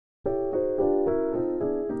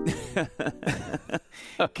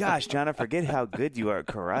Gosh, John, I forget how good you are at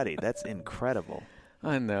karate. That's incredible.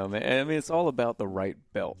 I know, man. I mean, it's all about the right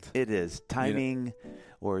belt. It is. Timing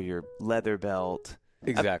or your leather belt.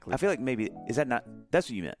 Exactly. I feel like maybe, is that not, that's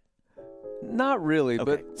what you meant. Not really,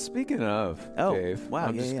 Okay. but speaking of, Oh, Dave, wow,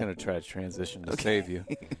 I'm yeah, just yeah. going to try to transition to save you.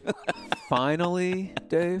 Finally,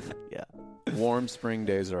 Dave, Yeah. warm spring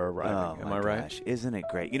days are arriving. Oh, Am I my right? gosh. Isn't it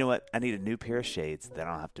great? You know what? I need a new pair of shades that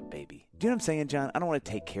I don't have to baby. Do you know what I'm saying, John? I don't want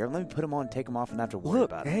to take care of them. Let me put them on, take them off, and not have to worry Look,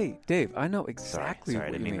 about it. hey, Dave, I know exactly Sorry, I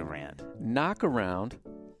what didn't you mean mean. to rant. Knock Around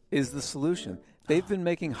is the solution. They've been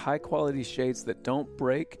making high-quality shades that don't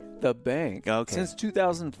break the bank since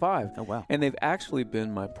 2005. Oh, wow. And they've actually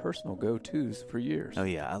been my personal go-tos for years. Oh,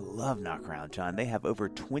 yeah. I love Knock Around, John. They have over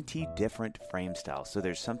 20 different frame styles, so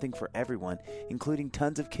there's something for everyone, including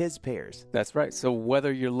tons of kids' pairs. That's right. So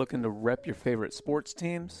whether you're looking to rep your favorite sports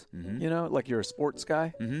teams, you know, like you're a sports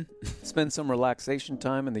guy, spend some relaxation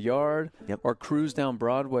time in the yard, or cruise down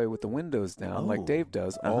Broadway with the windows down like Dave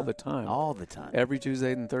does all the time. All the time. Every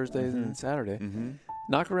Tuesday and Thursday and Saturday.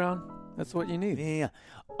 Knock Around, that's what you need. Yeah.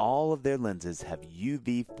 All of their lenses have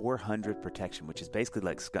UV 400 protection, which is basically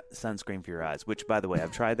like sunscreen for your eyes, which, by the way,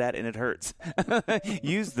 I've tried that and it hurts.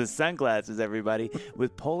 Use the sunglasses, everybody.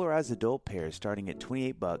 With polarized adult pairs starting at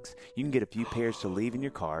 $28, you can get a few pairs to leave in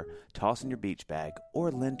your car, toss in your beach bag, or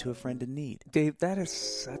lend to a friend in need. Dave, that is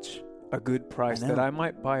such a good price that I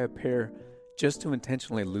might buy a pair just to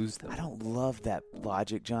intentionally lose them. I don't love that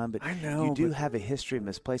logic, John, but I know, you do but have a history of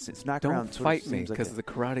misplacement. It's Knock don't Around sort of fight me seems like because of the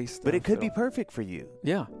karate stuff. but it could be though. perfect for you,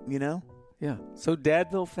 Yeah. you know? Yeah. So,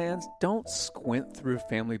 Dadville fans, don't squint through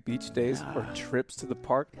family beach days or trips to the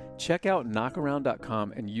park. Check out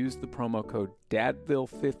knockaround.com and use the promo code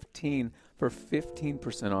DADVILLE15 for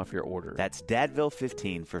 15% off your order. That's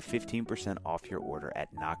Dadville15 for 15% off your order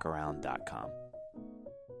at knockaround.com.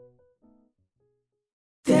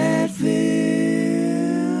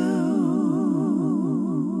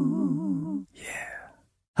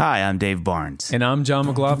 Hi, I'm Dave Barnes, And I'm John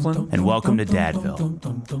McLaughlin. and welcome to Dadville.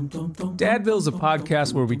 Dadville's a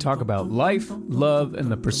podcast where we talk about life, love, and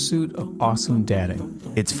the pursuit of awesome dadding.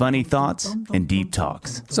 It's funny thoughts and deep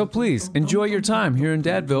talks. So please enjoy your time here in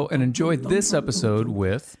Dadville and enjoy this episode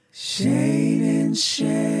with Shane and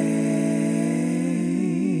Shane.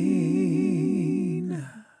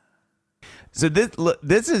 So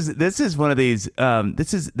this is one of these.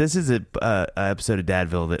 This is a episode of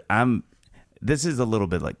Dadville that This is a little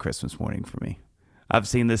bit like Christmas morning for me. I've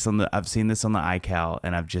seen this on the iCal,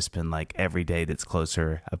 and I've just been like, every day that's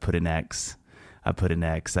closer, I put an X.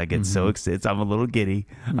 I get so excited. I'm a little giddy.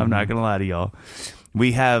 I'm not gonna lie to y'all.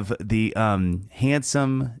 We have the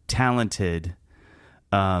handsome, talented,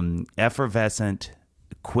 effervescent,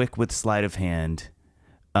 quick with sleight of hand,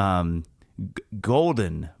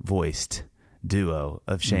 golden voiced duo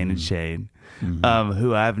of Shane and Shane,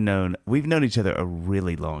 who we've known each other a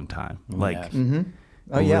really long time. Really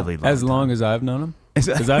long As time. long as I've known him.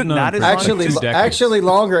 Because I've known Not him as for long like as- 2 decades. Actually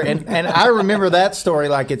longer, and I remember that story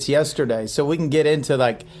like it's yesterday. So we can get into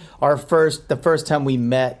like the first time we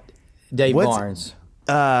met Dave Barnes.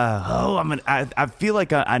 I feel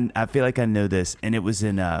like I feel like I know this, and it was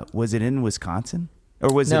in was it in Wisconsin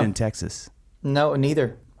or was it No. in Texas? No,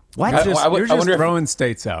 neither. What? You're just, I you're just wonder if- throwing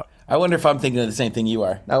states out. I wonder if I'm thinking of the same thing you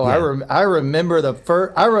are. Oh, Yeah. I remember the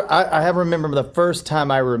first. I have remember the first time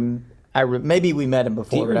maybe we met him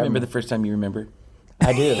before. Do you but I remember the first time you remember?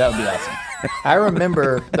 I do. That would be awesome. I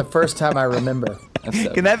remember the first time I remember.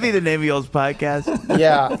 Can that be the name of y'all's podcast?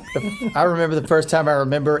 Yeah, I remember the first time I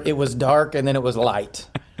remember. It was dark and then it was light.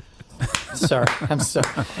 Sorry, I'm sorry.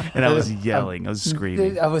 And I was yelling, I was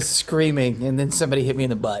screaming. I was screaming, and then somebody hit me in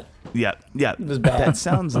the butt. Yeah. It was bad. That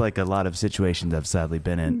sounds like a lot of situations I've sadly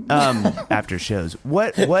been in after shows.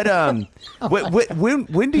 When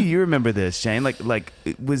do you remember this, Shane? Like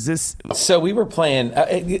was this? So we were playing.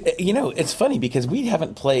 It's funny because we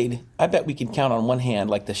haven't played. I bet we can count on one hand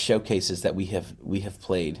like the showcases that we have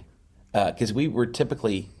played, because we were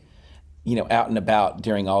typically, out and about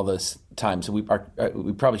during all those times. So we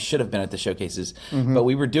probably should have been at the showcases, but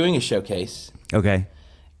we were doing a showcase Okay.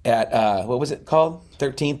 at what was it called?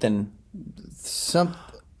 13th and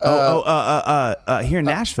Here in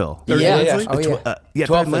Nashville. yeah. Oh, yeah. 12th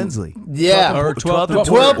 12th and Lindsley. Yeah, Or 12th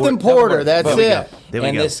 12th and Porter. That's There we it. go. There we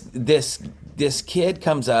and go. this kid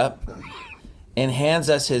comes up and hands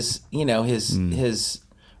us his his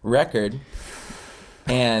record,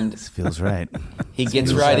 and This feels right. he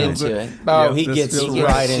gets right into it. Oh, he this gets feels He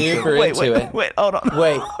right gets into super it. into it. Wait, hold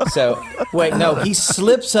on. So Wait, no, he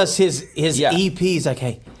slips us his Yeah. EP. He's like,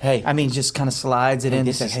 hey, Hey. I mean, just kind of slides it in.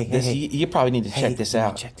 This It's is, like, hey, this, hey, you probably need to check this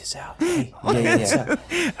out. Check this out. Hey, Yeah.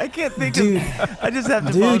 I can't think Dude. of. I just have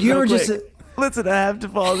to. Dude, pause you real were quick. just Listen, I have to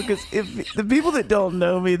pause because if the people that don't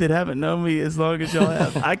know me, that haven't known me as long as y'all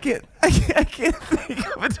have, I can't think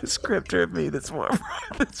of a descriptor of me that's more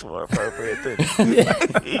appropriate than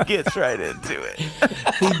he gets right into it.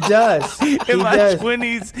 He does. He In my does.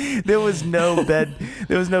 20s, there was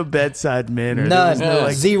no bedside manner. None. There was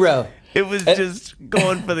no, Zero. it was just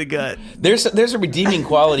going for the gut. There's a redeeming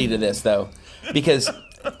quality to this though, because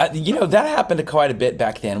that happened quite a bit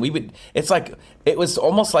back then. It was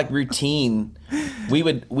almost like routine. We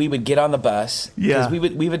would get on the bus Yeah.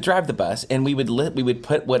 because we would drive the bus and we would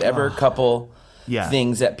put whatever couple Yeah.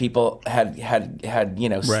 things that people had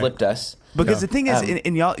slipped us. Because the thing is,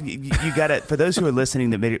 and y'all, you got to, for those who are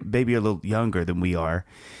listening that maybe are a little younger than we are,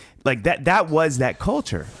 like that was that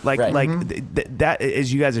culture. Like, Right. that,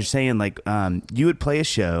 as you guys are saying, like, you would play a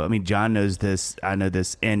show. I mean, John knows this, I know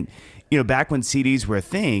this. And, back when CDs were a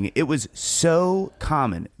thing, it was so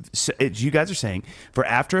common. So, as you guys are saying, for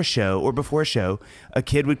after a show or before a show, a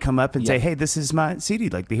kid would come up and say, hey, this is my CD,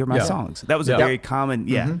 like to hear my songs. That was a very common,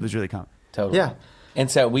 it was really common. Totally. Yeah.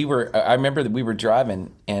 And so I remember that we were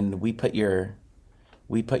driving and we put your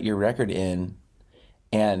record in,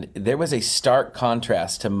 and there was a stark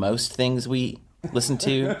contrast to most things we listened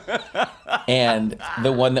to and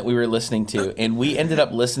the one that we were listening to. And we ended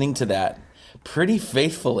up listening to that pretty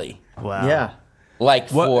faithfully. Wow. Yeah. Like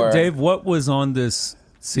Dave, what was on this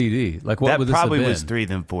CD? Like, what That would this have probably been? was 3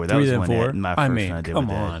 Then 4. That 3 was Then one 4? my I first mean, one I did come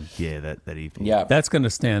with Ed. on. Yeah, that evening. Yeah. That's going to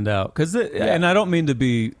stand out and I don't mean to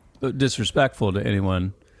be disrespectful to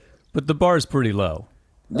anyone, but the bar is pretty low.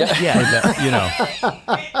 Yeah.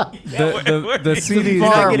 The CD You're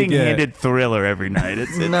that not we getting get- handed Thriller every night.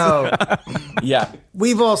 It's No. Yeah.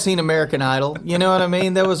 We've all seen American Idol. You know what I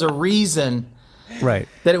mean? There was a reason right.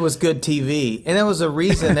 that it was good TV, and there was a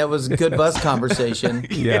reason that was good bus conversation.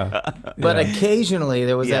 Yeah. But Yeah. occasionally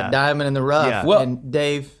there was Yeah. that diamond in the rough. Yeah. Well, and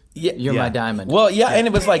Dave, you're yeah. my diamond. Well, yeah, and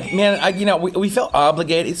it was like, man, we felt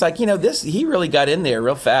obligated. It's like, he really got in there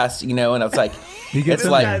real fast, and I was like, He gets it's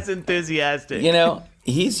in like, there. That's enthusiastic.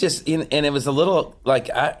 he's just, and it was a little like,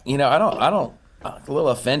 I'm a little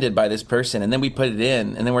offended by this person, and then we put it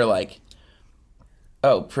in, and then we're like,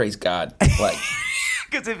 oh, praise God, like,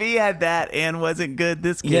 Because if he had that and wasn't good,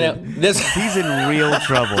 this kid, he's in real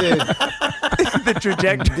trouble. Dude, The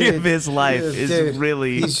trajectory of his life is dude,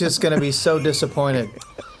 really. He's just going to be so disappointed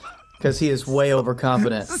because he is way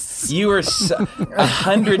overconfident. you were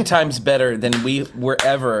 100 times better than we were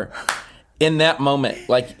ever in that moment.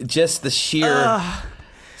 Like, just the sheer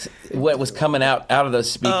what was coming out of those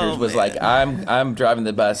speakers was like, I'm driving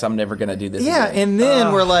the bus. I'm never going to do this Yeah, again. and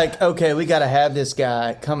then we're like, okay, we got to have this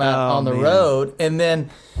guy come out on the road. And then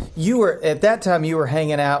you were at that time you were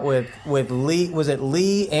hanging out with Lee. Was it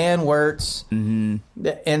Lee and Wirtz? Mm-hmm.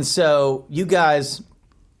 And so you guys,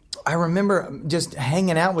 I remember just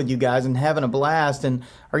hanging out with you guys and having a blast. And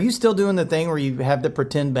are you still doing the thing where you have the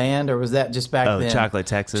pretend band, or was that just back then? Chocolate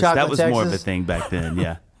Texas. Chocolate that was more of a Texas? thing back then.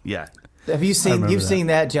 Yeah, yeah. Have you seen? remember You've that. seen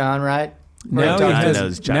that, John? Right? Now Right, he, John has,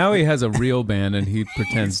 knows chocolate. now he has a real band and he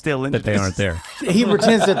pretends Still in that they aren't there. He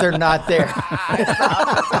pretends that they're not there.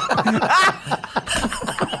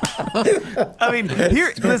 I mean,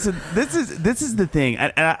 here. Listen, this is the thing.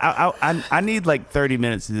 I need like 30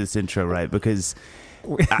 minutes to this intro, right? Because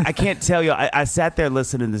I can't tell you. I sat there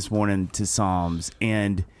listening this morning to Psalms,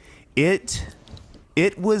 and it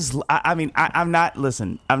was. I mean, I'm not.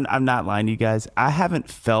 Listen, I'm not lying to you guys. I haven't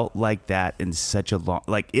felt like that in such a long.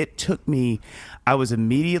 Like, it took me. I was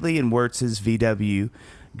immediately in Wirtz's VW,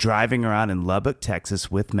 driving around in Lubbock, Texas,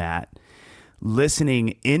 with Matt,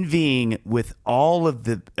 listening, envying with all of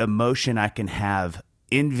the emotion I can have,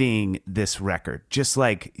 envying this record, just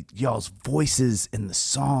like y'all's voices and the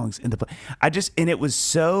songs and and it was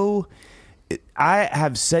so. I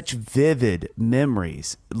have such vivid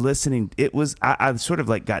memories listening. It was I sort of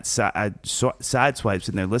like got sideswipes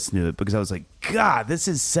in there listening to it because I was like, God, this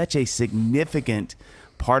is such a significant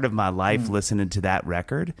part of my life listening to that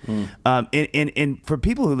record. And for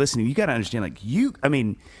people who are listening, you got to understand, like,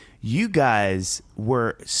 you guys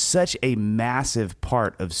were such a massive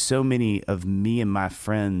part of so many of me and my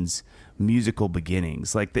friends' musical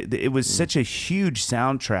beginnings. Like, it was such a huge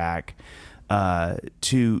soundtrack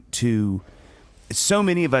to so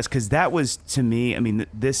many of us, because that was, to me, I mean,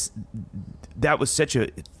 that was such a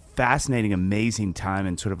fascinating, amazing time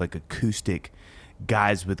in sort of like acoustic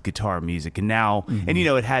guys with guitar music. And now, and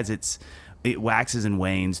it has its it waxes and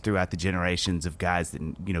wanes throughout the generations of guys that,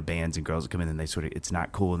 you know, bands and girls that come in and they sort of, it's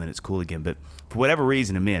not cool and then it's cool again. But for whatever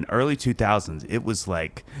reason, early 2000s, it was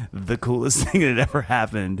like the coolest thing that had ever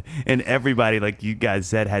happened. And everybody, like you guys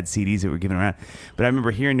said, had CDs that were given around. But I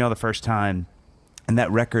remember hearing y'all the first time, and that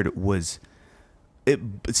record was,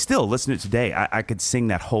 still listening to it today, I could sing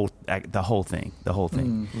the whole thing.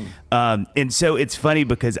 Mm-hmm. And so it's funny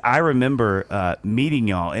because I remember meeting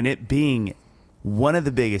y'all and it being one of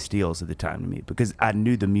the biggest deals at the time to me because I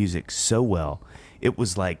knew the music so well. It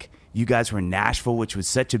was like you guys were in Nashville, which was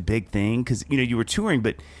such a big thing because, you know, you were touring,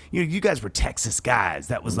 but, you know, you guys were Texas guys.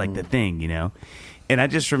 That was like the thing, you know. And I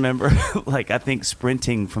just remember, like, I think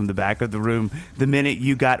sprinting from the back of the room the minute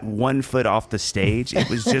you got 1 foot off the stage. It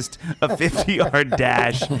was just a 50-yard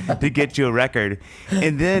dash to get you a record.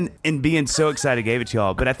 And then, and being so excited, I gave it to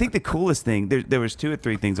y'all. But I think the coolest thing, there was 2 or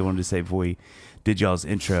 3 things I wanted to say before we did y'all's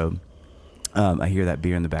intro. I hear that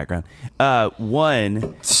beer in the background.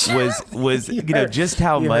 One was you know, just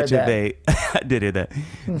how much of a I did hear that.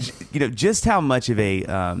 You know, just how much of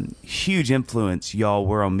a huge influence y'all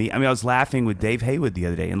were on me. I mean, I was laughing with Dave Haywood the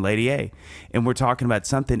other day and Lady A, and we're talking about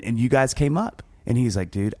something, and you guys came up, and he's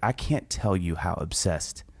like, "Dude, I can't tell you how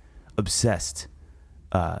obsessed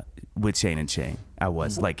with Shane and Shane I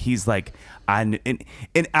was." Like, he's like, and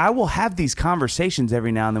I will have these conversations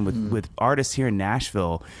every now and then with artists here in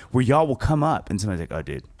Nashville where y'all will come up and somebody's like, "Oh,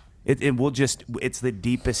 dude," it's the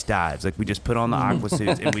deepest dives. Like, we just put on the aqua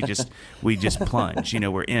suits and we just plunge, you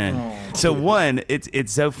know, we're in. So one,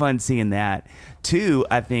 it's so fun seeing that. 2,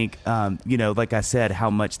 I think, you know, like I said, how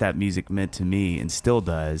much that music meant to me and still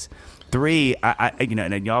does. 3, I you know,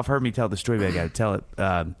 and y'all have heard me tell the story, but I got to tell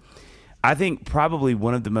it. I think probably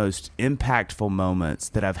one of the most impactful moments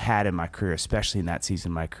that I've had in my career, especially in that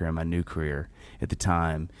season of my career, my new career at the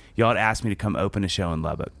time, y'all had asked me to come open a show in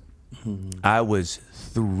Lubbock. Mm-hmm. I was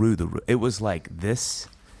through the roof. It was like, this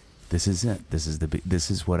is it. This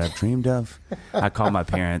is what I've dreamed of. I call my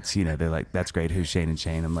parents, you know, they're like, "That's great. Who's Shane and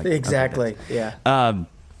Shane?" I'm like, exactly. Okay, yeah.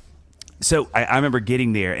 So I remember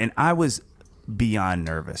getting there and I was beyond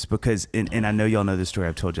nervous because, and I know y'all know this story.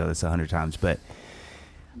 I've told y'all this 100 times, but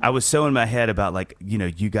I was so in my head about, like, you know,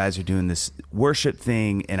 you guys are doing this worship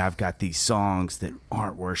thing and I've got these songs that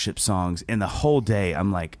aren't worship songs. And the whole day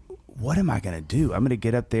I'm like, what am I going to do? I'm going to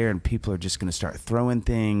get up there and people are just going to start throwing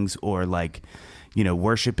things or, like, you know,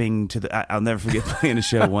 worshiping to the. I'll never forget playing a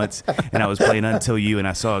show once, and I was playing Until You, and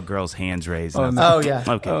I saw a girl's hands raised. And yeah.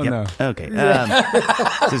 Okay. Oh, yep, no. Okay.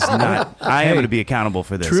 This is not. I am going to be accountable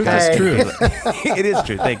for this. Truth is truth. It is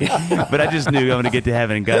true. Thank you. But I just knew I'm going to get to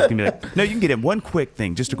heaven, and God's going to be like, "No, you can get it. One quick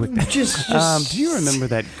thing, just a quick thing. Do you remember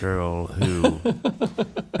that girl who?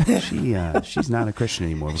 She's not a Christian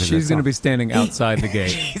anymore. She's going to be standing outside the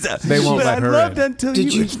gate. They won't let her in. I loved Until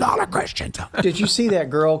You. It's not a Christian. Did you see that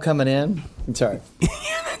girl coming in? I'm sorry.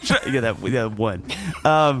 Yeah, that one.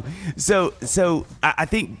 So I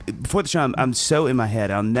think before the show, I'm so in my head.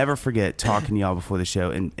 I'll never forget talking to y'all before the show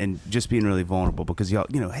and just being really vulnerable because y'all,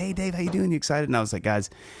 you know, "Hey Dave, how you doing? You excited?" And I was like, "Guys,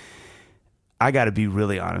 I got to be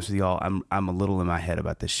really honest with y'all. I'm a little in my head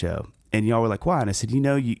about this show." And y'all were like, "Why?" And I said, "You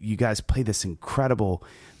know, you guys play this incredible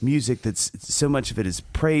music that's so much of it is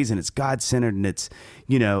praise and it's God-centered and it's,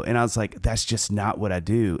 you know," and I was like, "That's just not what I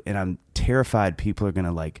do. And I'm terrified people are going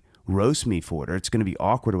to, like, roast me for it or it's going to be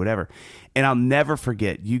awkward or whatever." And I'll never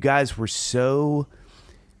forget, you guys were so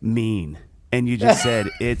mean and you just said,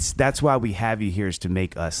 "That's why we have you here, is to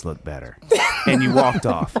make us look better." And you walked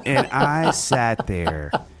off and I sat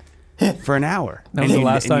there for an hour. That was the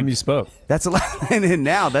last time you spoke. That's a lot. And then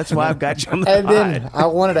now that's why I've got you on the And pod. then I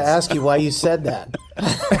wanted to ask you why you said that.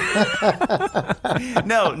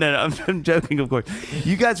 No, I'm joking, of course.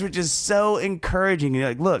 You guys were just so encouraging. You're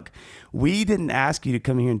like, "Look, we didn't ask you to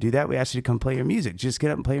come here and do that. We asked you to come play your music. Just get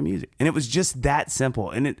up and play your music." And it was just that simple.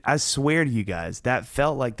 And I swear to you guys, that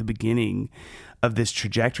felt like the beginning of this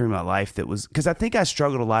trajectory in my life that was, because I think I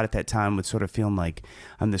struggled a lot at that time with sort of feeling like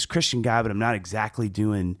I'm this Christian guy, but I'm not exactly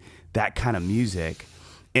doing that kind of music.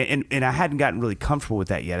 And I hadn't gotten really comfortable with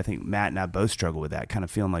that yet. I think Matt and I both struggle with that, kind of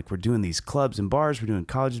feeling like we're doing these clubs and bars, we're doing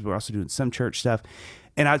colleges, but we're also doing some church stuff.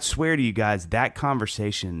 And I'd swear to you guys, that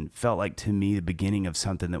conversation felt like to me the beginning of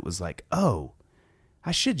something that was like, oh,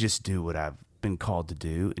 I should just do what I've been called to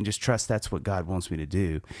do and just trust that's what God wants me to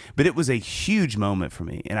do. But it was a huge moment for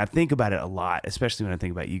me. And I think about it a lot, especially when I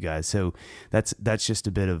think about you guys. So that's just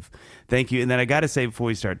a bit of thank you. And then I got to say before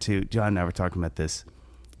we start too, John and I were talking about this,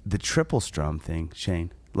 the triple strum thing,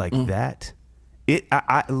 Shane, like that,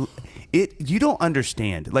 you don't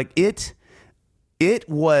understand. Like it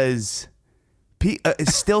was,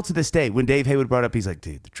 still to this day, when Dave Haywood brought up, he's like,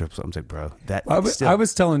 "Dude, the triple strum." I was like, "Bro, that." I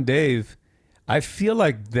was telling Dave, I feel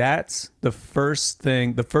like that's the first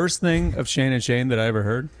thing of Shane and Shane that I ever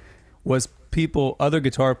heard was other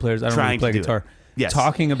guitar players, I don't really play guitar,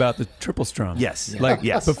 talking about the triple strum. Yes. Like,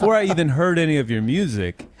 yes. before I even heard any of your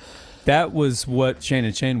music, that was what Shane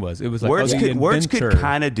and Shane was. It was like Words could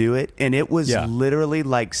kind of do it, and it was literally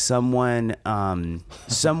like someone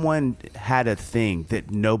had a thing that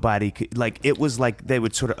nobody could. Like it was like they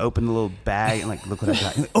would sort of open the little bag and like, look what I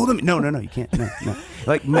got. Like, oh, no, you can't. No.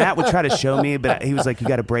 Like Matt would try to show me, but he was like, you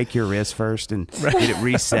got to break your wrist first and get it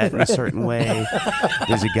reset in a certain way.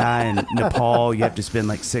 There's a guy in Nepal you have to spend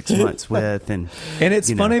like 6 months with, and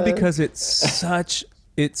it's funny because it's such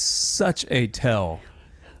a tell.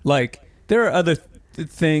 Like there are other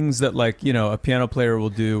things that like a piano player will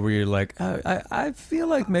do where you're like I feel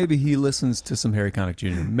like maybe he listens to some Harry Connick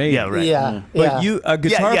Jr. Maybe but a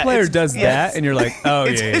guitar player does that and you're like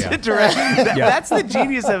it's a direction. That's the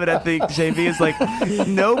genius of it, I think. JV is like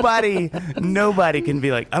nobody can be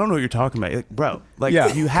like, I don't know what you're talking about. Like, bro, like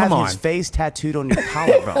you have his face tattooed on your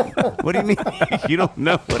collarbone. What do you mean you don't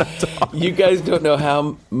know what I'm talking about? You guys don't know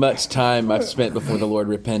how much time I've spent before the Lord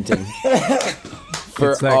repenting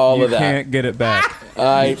for it's like all of that. You can't get it back.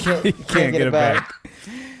 I you can't get it back.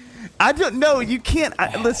 I don't know. You can't.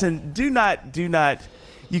 Listen. Do not.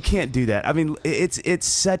 You can't do that. I mean, it's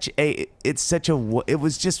so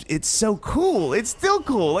cool. It's still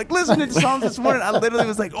cool. Like listening to songs this morning, I literally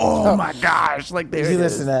was like, oh my gosh! Like there. Did you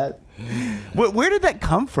listen to that? Where did that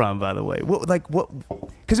come from, by the way? What?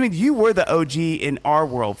 Because I mean, you were the OG in our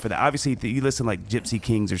world for that. Obviously, you listen like Gypsy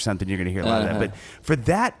Kings or something, you're going to hear a lot of that. But for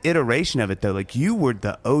that iteration of it, though, like you were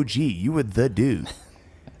the OG. You were the dude.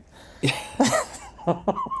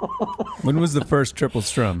 When was the first triple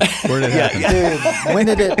strum? Where did it happen? Dude, when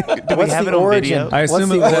did it? What's have the it on origin? video? I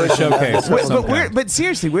assume it was at a showcase. But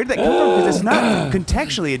seriously, where did that come from? Because it's not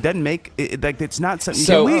contextually. It doesn't make it, like it's not something.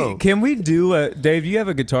 So can we do Dave? You have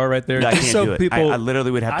a guitar right there. No, I can't so do it. people, I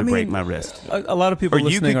literally would have to break my wrist. A lot of people Or you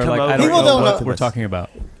listening could are come like, over I don't People know don't what know. we're talking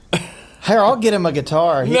about. Here, I'll get him a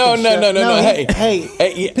guitar. No.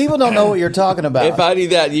 Hey, people don't know what you're talking about. If I do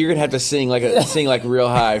that, you're gonna have to sing like real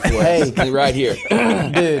high for us. Right here,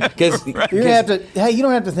 dude, because you're gonna have to. Hey, you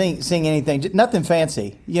don't have to sing anything. Nothing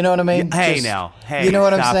fancy. You know what I mean? Hey, Just, now. Hey, you know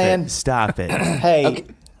what I'm stop saying? Stop it. Hey, Okay.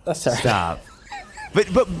 sorry. Stop.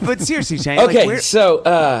 But seriously, Shane. Okay, like,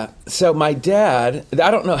 so my dad,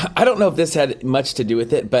 I don't know if this had much to do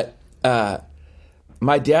with it, but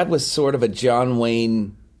my dad was sort of a John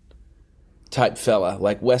Wayne type fella,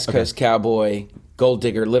 like West Coast cowboy, gold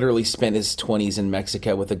digger. Literally spent his 20s in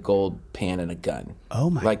Mexico with a gold pan and a gun. Oh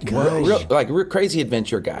my gosh! Real crazy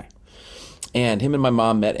adventure guy. And him and my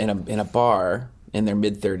mom met in a bar in their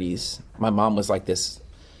mid 30s. My mom was like this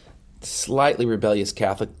slightly rebellious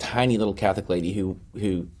Catholic, tiny little Catholic lady who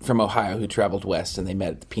from Ohio who traveled west, and they met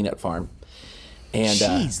at the peanut farm. And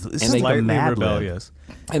Jeez, this and is they like Slightly Mad Lib. rebellious.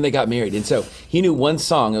 and they got married. And so he knew one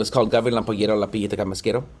song. It was called Gabriel Lampollero La Pillita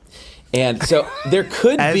Camasquero. And so there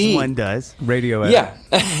could As be one does. Radio edit. Yeah,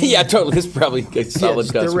 yeah, totally. This is probably a solid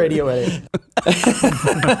The cuss word. radio edit.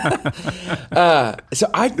 So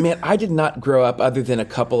I did not grow up other than a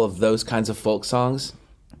couple of those kinds of folk songs.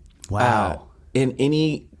 Wow. In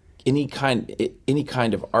any kind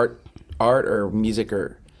of art or music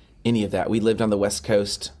or any of that. We lived on the West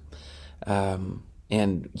Coast, and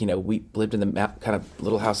we lived in the kind of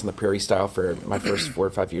little house on the prairie style for my first 4 or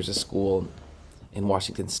 5 years of school in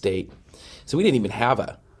Washington State. So we didn't even have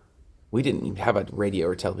a radio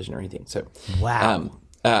or television or anything. So Wow.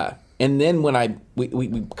 And then when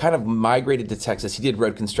we kind of migrated to Texas, he did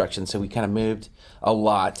road construction, so we kind of moved a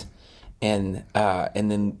lot, and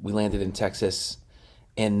then we landed in Texas,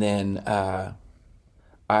 and then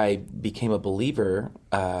I became a believer.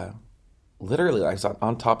 Literally, I was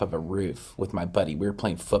on top of a roof with my buddy. We were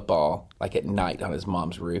playing football like at night on his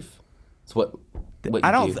mom's roof. It's what you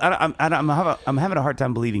do. I'm having a hard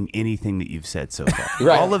time believing anything that you've said so far.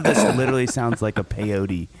 Right. All of this literally sounds like a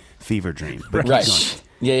peyote fever dream. But keep Right. going.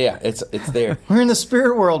 Yeah, it's there. We're in the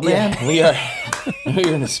spirit world, man. Yeah, we are.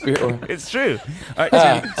 We're in the spirit world. It's true. All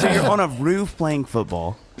right, so you're on a roof playing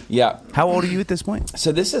football. Yeah. How old are you at this point?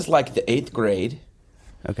 So this is like the 8th grade,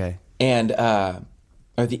 Okay. and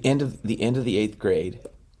or the end of the 8th grade.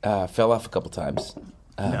 Fell off a couple times.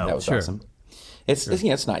 That was sure. awesome. It's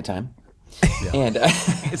nighttime, and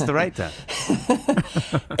It's the right time.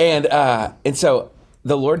 and so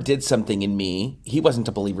the Lord did something in me. He wasn't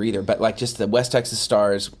a believer either, but like just the West Texas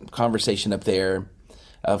Stars conversation up there,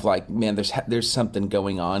 of like, man, there's something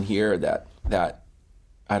going on here that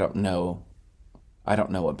I don't know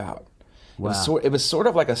about. Wow. It was sort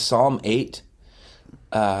of like a Psalm 8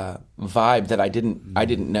 vibe that I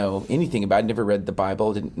didn't know anything about. I'd never read the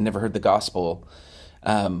Bible, never heard the gospel.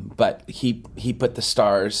 But he put the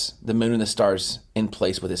stars, the moon and the stars, in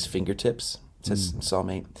place with his fingertips. It says Psalm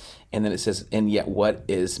 8. And then it says, and yet what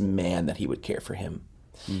is man that he would care for him?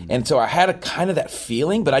 And so I had a kind of that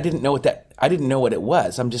feeling, but I didn't know what it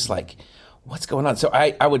was. I'm just like, what's going on? So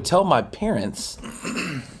I would tell my parents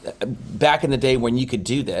back in the day when you could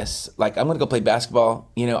do this, like, I'm going to go play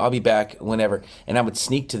basketball, I'll be back whenever. And I would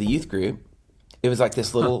sneak to the youth group. It was like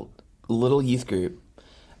this little youth group.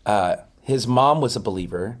 His mom was a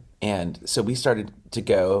believer. And so we started to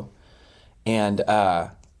go, and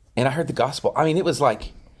I heard the gospel. I mean, it was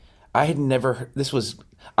like,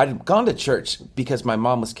 I'd gone to church because my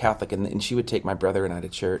mom was Catholic, and she would take my brother and I to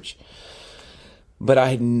church. But I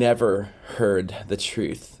had never heard the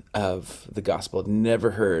truth of the gospel. I'd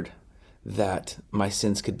never heard that my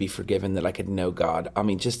sins could be forgiven, that I could know God. I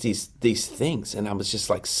mean, just these things. And I was just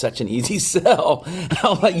like such an easy sell.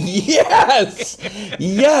 I'm like, yes.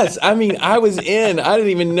 I mean, I was in. I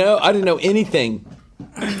didn't know anything.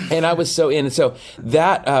 And I was so in. And so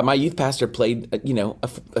that, my youth pastor played,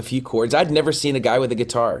 a few chords. I'd never seen a guy with a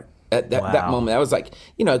guitar at that moment. I was like,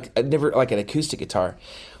 I'd never, like, an acoustic guitar.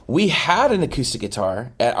 We had an acoustic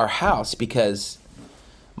guitar at our house because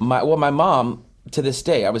my mom, to this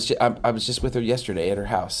day, I was just with her yesterday at her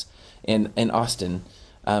house in Austin.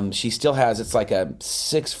 She still has, it's like a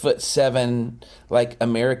 6'7", like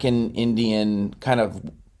American Indian kind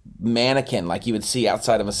of mannequin, like you would see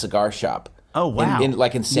outside of a cigar shop. Oh, wow.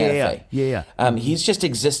 Like in Santa Fe. Yeah. He's just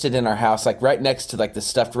existed in our house, like right next to like the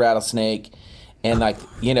stuffed rattlesnake and like,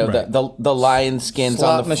 right. the lion skins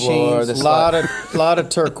slot on the floor. Machines, lot of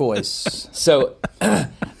turquoise. So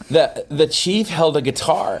the chief held a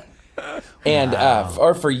guitar. And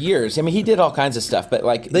or for years. I mean, he did all kinds of stuff, but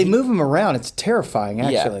like they move him around. It's terrifying,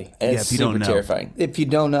 actually. Yeah, it's super terrifying. If you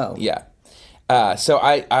don't know. Yeah. So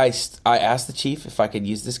I asked the chief if I could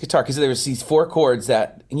use this guitar because there was these 4 chords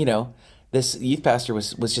that this youth pastor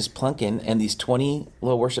was just plunking, and these 20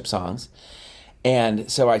 little worship songs. And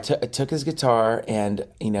so I took his guitar, and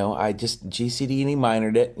I just G, C, D, and E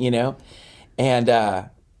minored it,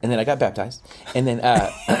 and then I got baptized, and then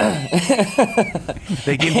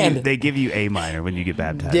they give you A minor when you get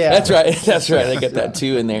baptized. Yeah, that's right. That's right. I got that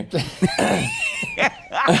 2 in there.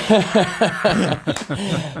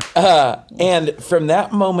 And from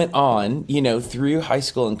that moment on, through high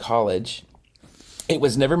school and college, it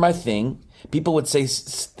was never my thing. People would say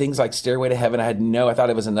things like "Stairway to Heaven." I thought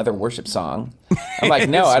it was another worship song. I'm like,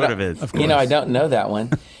 no, I don't. Of course. I don't know that one,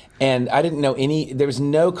 and I didn't know any. There was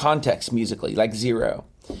no context musically, like zero.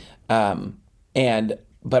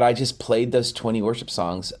 But I just played those 20 worship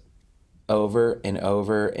songs over and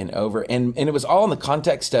over and over, and it was all in the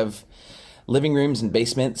context of living rooms and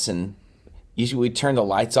basements, and usually we'd turn the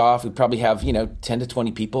lights off. We'd probably have 10 to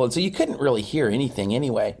 20 people, and so you couldn't really hear anything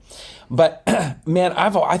anyway. But man,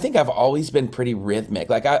 I think I've always been pretty rhythmic.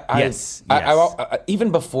 Like yes. I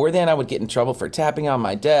even before then, I would get in trouble for tapping on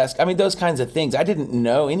my desk. I mean, those kinds of things. I didn't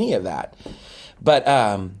know any of that, but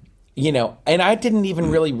and I didn't even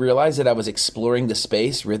really realize that I was exploring the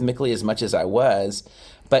space rhythmically as much as I was.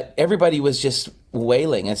 But everybody was just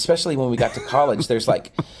wailing, especially when we got to college. There's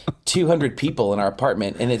like 200 people in our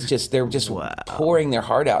apartment, and it's just they're just pouring their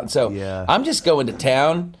heart out. And so I'm just going to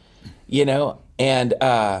town, and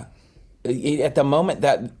at the moment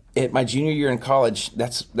that at my junior year in college,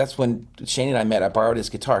 that's when Shane and I met. I borrowed his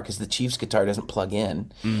guitar because the Chiefs guitar doesn't plug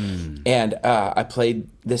in, and I played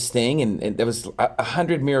this thing, and there was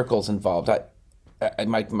 100 miracles involved.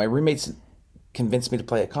 My roommates convinced me to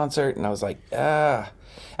play a concert, and I was like,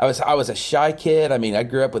 I was a shy kid. I mean, I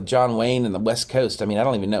grew up with John Wayne in the West Coast. I mean, I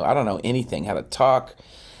don't know anything, how to talk.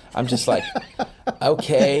 I'm just like,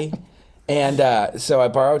 okay. And so I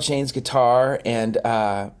borrowed Shane's guitar, and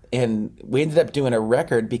we ended up doing a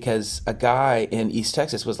record because a guy in East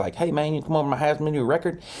Texas was like, hey, man, you come over to my house and do a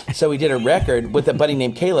record? So we did a record with a buddy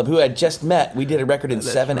named Caleb, who I had just met. We did a record in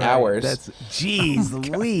 7 hours. Jeez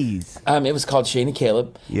Louise. It was called Shane and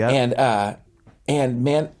Caleb. Yeah. And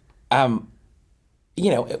man,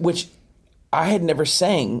 which I had never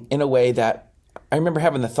sang in a way that I remember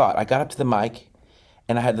having the thought. I got up to the mic,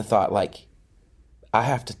 and I had the thought, like, I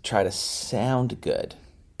have to try to sound good.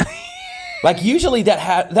 Like usually that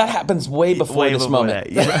happens way before this moment.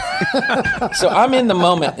 So I'm in the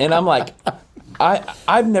moment, and I'm like,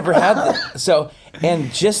 I've never had this. So,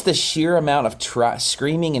 and just the sheer amount of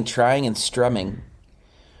screaming and trying and strumming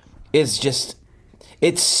is just,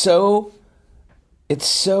 it's so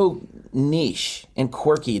niche and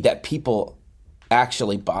quirky that people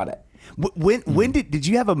actually bought it. When did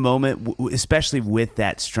you have a moment, especially with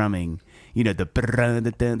that strumming?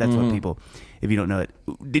 That's what people, if you don't know it.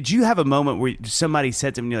 Did you have a moment where somebody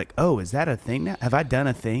said something and you're like, oh, is that a thing now? Have I done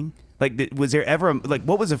a thing? Like, was there ever, like,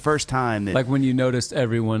 what was the first time that... Like when you noticed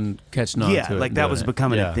everyone catching on to it. Yeah, like that was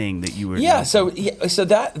becoming a thing that you were... Yeah, so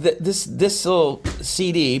this little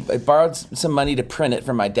CD, I borrowed some money to print it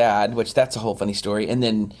from my dad, which that's a whole funny story. And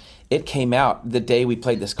then it came out the day we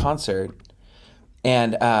played this concert.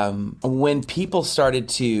 And when people started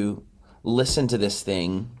to listen to this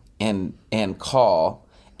thing and call,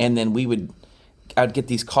 and then I'd get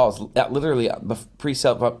these calls, literally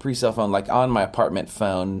pre-cell phone, like on my apartment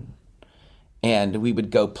phone, and we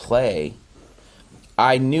would go play.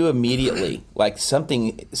 I knew immediately, like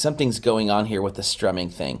something's going on here with the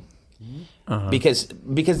strumming thing, because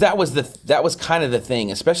that was kind of the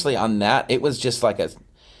thing, especially on that. It was just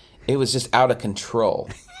out of control.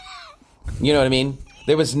 You know what I mean?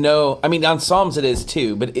 There was no. I mean, on Psalms it is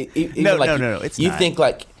too, but no, it's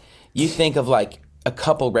not. You think of like a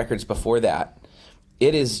couple records before that.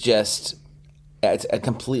 It is just. It's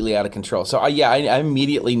completely out of control. So I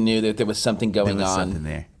immediately knew that there was something going on. Something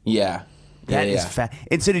there. Yeah, that is fat.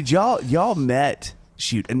 And so did y'all met?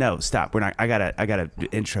 Shoot, no, stop. We're not. I gotta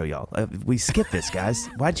intro y'all. We skip this, guys.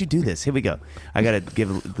 Why'd you do this? Here we go. I gotta give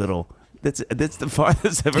a little. That's the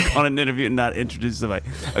farthest I've ever gone in an interview and not introduce somebody.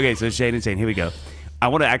 Okay, so Shane and Shane, here we go. I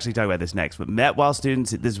want to actually talk about this next, but met while students,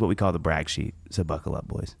 this is what we call the brag sheet. So buckle up,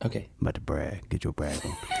 boys. Okay. I'm about to brag. Get your brag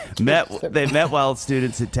on. They met while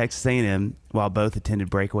students at Texas A&M, while both attended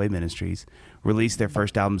Breakaway Ministries, released their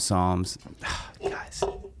first album, Psalms. Guys,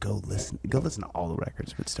 go listen to all the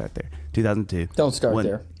records, but start there. 2002. Don't start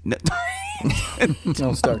there. No.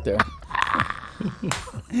 Don't start there.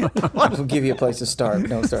 We'll give you a place to start.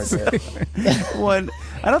 Don't start there.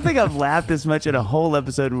 I don't think I've laughed this much in a whole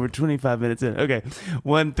episode, and we're 25 minutes in. Okay.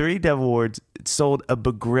 Won 3 Dove Awards, sold a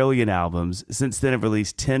bagrillion albums. Since then, have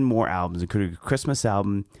released 10 more albums, including a Christmas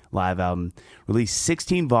album, live album, released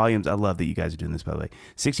 16 volumes. I love that you guys are doing this, by the way.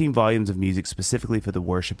 16 volumes of music specifically for the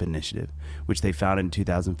Worship Initiative, which they founded in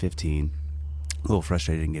 2015. A little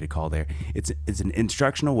frustrated and get a call there. It's an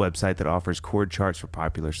instructional website that offers chord charts for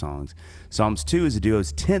popular songs. Psalms 2 is the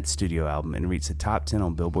duo's 10th studio album and reached the top 10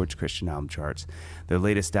 on Billboard's Christian album charts. Their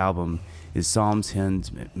latest album is Psalms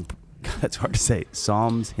Hymns. That's hard to say.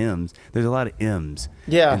 Psalms Hymns. There's a lot of M's.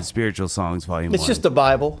 Yeah. In Spiritual Songs Volume 1. It's just the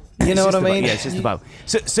Bible. You know what I mean? Yeah, it's just the Bible.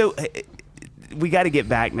 So we got to get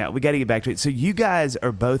back now. We got to get back to it. So you guys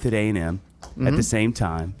are both at A&M at the same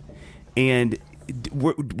time, and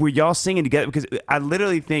were y'all singing together? Because I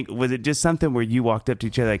literally think, was it just something where you walked up to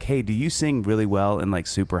each other like, hey, do you sing really well and like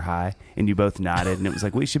super high? And you both nodded and it was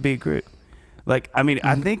like, we should be a group. Like, I mean,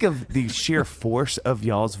 I think of the sheer force of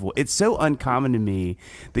y'all's voice. It's so uncommon to me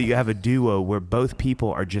that you have a duo where both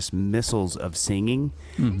people are just missiles of singing.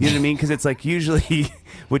 You know what I mean? Because it's like usually,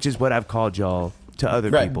 which is what I've called y'all to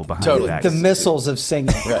other people behind the back. The missiles of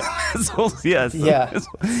singing. Missiles, yes. Yeah.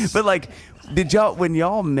 But like, when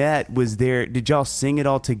y'all met, did y'all sing it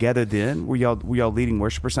all together then? Were y'all leading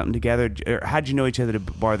worship or something together? Or how'd you know each other to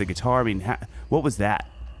borrow the guitar? I mean, what was that?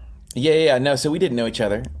 Yeah. No, so we didn't know each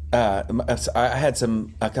other. I had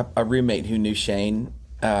a roommate who knew Shane,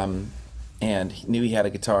 and he knew he had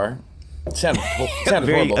a guitar. It sounded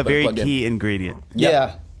horrible. A very key ingredient. Yep.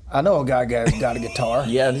 Yeah. I know a guy got a guitar.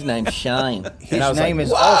 Yeah, his name's Shane. His name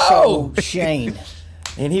is also Shane.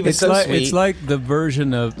 And he was so sweet. It's like the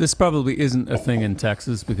version of, this probably isn't a thing in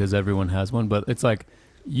Texas because everyone has one, but it's like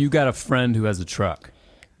you got a friend who has a truck.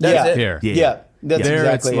 That's it. Here. Yeah. That's there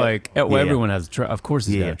exactly it's it. like, everyone has a truck. Of course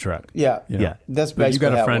he's got a truck. Yeah. You know? Yeah. That's But you basically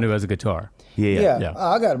got a how friend it who has a guitar. Yeah.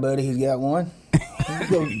 I got a buddy. He's got one.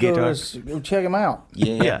 Go check him out.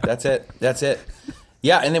 Yeah. That's it.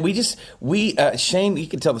 Yeah, and then Shane, you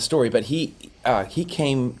can tell the story, but he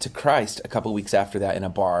came to Christ a couple weeks after that in a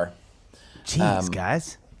bar. Jeez,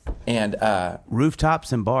 guys. And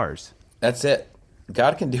rooftops and bars. That's it.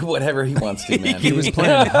 God can do whatever he wants to, man. He was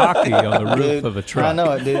playing hockey on the roof of a truck. I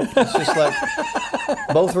know it, dude. It's just like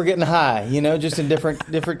both were getting high, just in different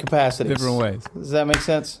capacities. Different ways. Does that make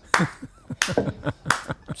sense?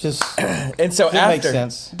 And so makes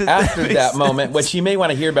sense. After that moment, which you may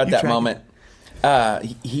want to hear about that moment,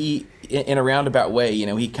 he, in a roundabout way,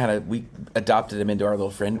 we adopted him into our little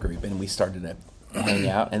friend group, and we started to hang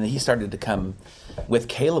out, and then he started to come with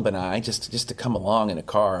Caleb and I just to come along in a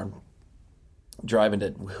car, driving to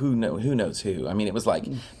who knows who. I mean, it was like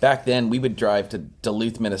back then we would drive to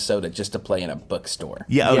Duluth, Minnesota, just to play in a bookstore.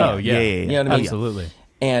 Yeah. You know what I mean? Absolutely.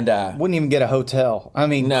 And wouldn't even get a hotel. I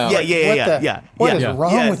mean, no. What is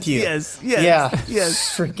wrong with you? Yes.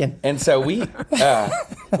 Freaking. And so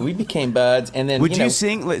we became buds, and then would you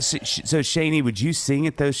sing? So Shaney, would you sing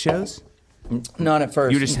at those shows? Not at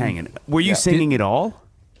first. You were just hanging. Were you singing at all?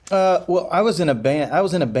 Well, I was in a band. I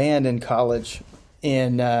was in a band in college,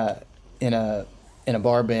 in a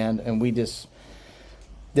bar band, and we just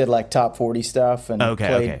did like top 40 stuff and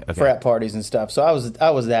played frat parties and stuff. So I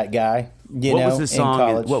was that guy. What was the song? In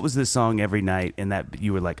college. What was the song every night? And that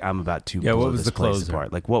you were like, I'm about to blow what was this the place closer?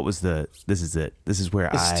 apart. Like, what was the? This is it. This is where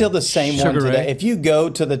It's still the same one Sugar today. Ray? If you go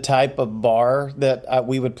to the type of bar that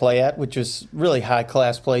we would play at, which was really high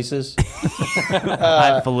class places,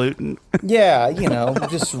 highfalutin. yeah,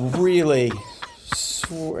 just really,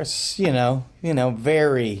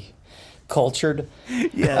 very cultured.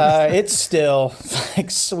 Yes. It's still like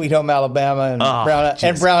Sweet Home Alabama and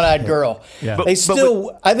Jesus. Brown Eyed Girl. Yeah. I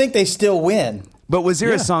think they still win. But was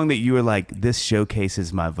there a song that you were like, this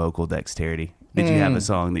showcases my vocal dexterity? Did you have a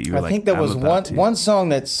song that you were I like, think there I'm was about to? one song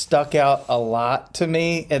that stuck out a lot to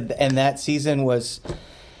me, and that season was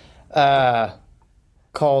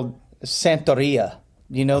called Santeria.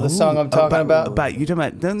 You know the song I'm talking about? You talking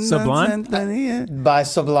about Sublime? By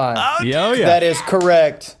Sublime. Oh, yeah. That is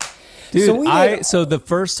correct. Dude, So so the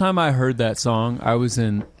first time I heard that song, I was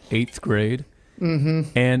in 8th grade,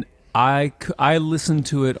 and I listened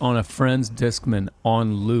to it on a friend's Discman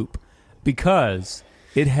on loop because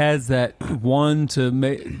it has that 1 to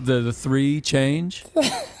the 3 change.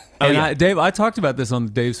 And Dave, I talked about this on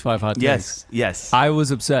Dave's 5 Hot Takes. Yes. I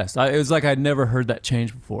was obsessed. It was like I'd never heard that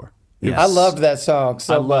change before. Yes. I loved that song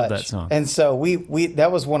so much. love that song. And so we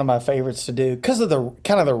that was one of my favorites to do because of the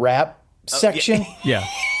kind of the rap section. Yeah.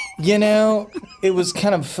 It was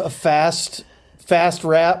kind of a fast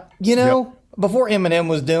rap, before Eminem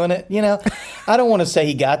was doing it, I don't want to say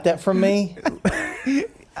he got that from me.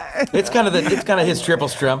 It's kind of his triple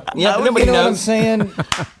strum. Yeah, nobody you know what I'm knows. saying?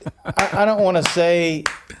 I don't want to say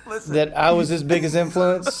that I was as big as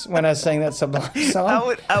influence when I sang that Sublime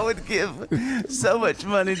song. I would give so much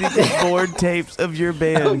money to get board tapes of your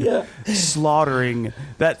band slaughtering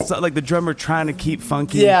that song, like the drummer trying to keep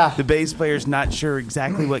funky. Yeah. The bass player's not sure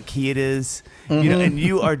exactly what key it is. And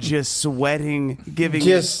you are just sweating, giving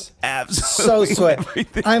Just absolutely so sweat.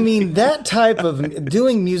 everything. I mean, that type of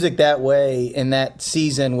doing music that way in that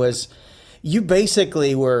season was, you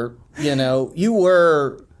basically were, you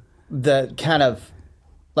were the kind of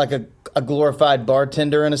like a glorified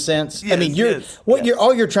bartender in a sense. I mean,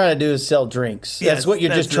 all you're trying to do is sell drinks. That's Yes, what you're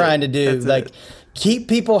that's just trying it. to do. That's Like it. keep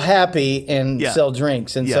people happy and Yeah. sell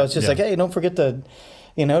drinks. And so Yeah. it's just like, hey, don't forget to,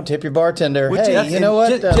 tip your bartender. Which Hey, is- you know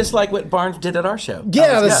what? Just like what Barnes did at our show.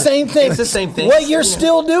 yeah, the same thing. It's the same thing. What you're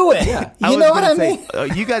still doing. You know what I mean?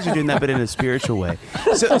 You guys are doing that, but in a spiritual way.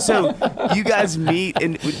 So you guys meet,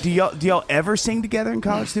 and do y'all ever sing together in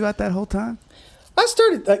college throughout that whole time? I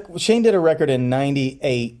started, like, Shane did a record in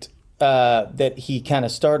 98 that he kind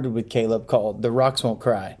of started with Caleb called The Rocks Won't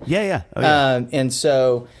Cry. Yeah. Oh, yeah. And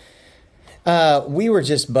so we were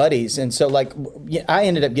just buddies. And so, like, I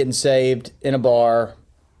ended up getting saved in a bar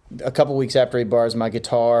a couple weeks after he borrows my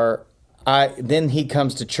guitar. Then he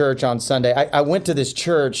comes to church on Sunday. I went to this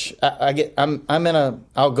church.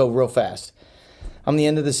 I'll go real fast. I'm the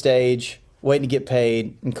end of the stage, waiting to get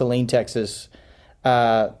paid in Killeen, Texas.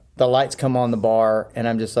 The lights come on the bar, and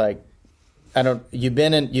I'm just like, you've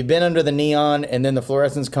been under the neon, and then the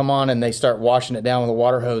fluorescents come on, and they start washing it down with a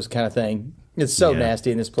water hose kind of thing. It's so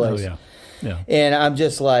nasty in this place. Oh, yeah. And I'm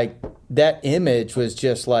just like, that image was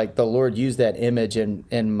just like the Lord used that image in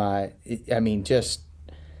just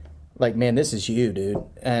like, man, this is you, dude.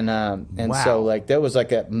 And Wow. so like there was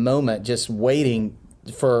like a moment just waiting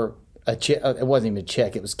for a check. It wasn't even a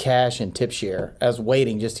check; it was cash and tip share. I was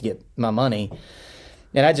waiting just to get my money.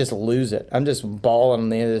 And I just lose it. I'm just bawling on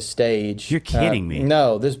the end of the stage. You're kidding me.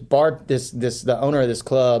 No, the owner of this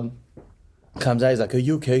club comes out. He's like, "Are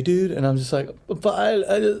you okay, dude?" And I'm just like, "Fine.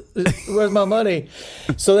 Where's my money?"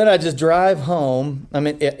 So then I just drive home. I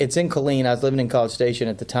mean, it's in Killeen. I was living in College Station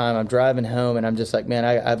at the time. I'm driving home, and I'm just like, "Man,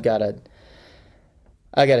 I've got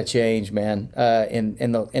to change, man." And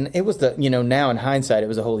it was now in hindsight, it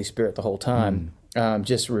was the Holy Spirit the whole time.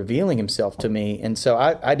 Just revealing himself to me. And so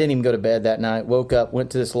I didn't even go to bed that night. Woke up,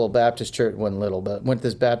 went to this little Baptist church. It wasn't little, but went to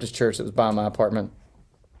this Baptist church that was by my apartment.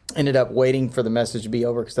 Ended up waiting for the message to be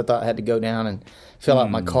over because I thought I had to go down and fill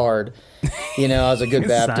out my card. I was a good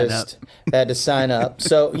Sign Baptist. I had to sign up.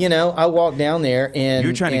 So, I walked down there and... You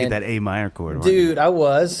were trying to get that A minor chord. weren't Dude, I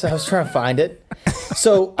was trying to find it.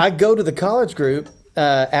 So I go to the college group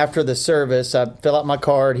after the service. I fill out my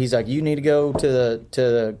card. He's like, you need to go to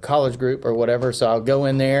the college group or whatever. So I'll go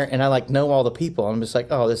in there and I know all the people. I'm just like,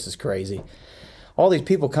 oh, this is crazy. All these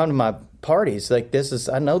people come to my parties. Like,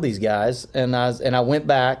 I know these guys. And I went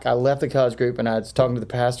back. I left the college group and I was talking to the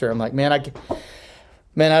pastor. I'm like, man, I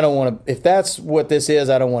don't want to, if that's what this is,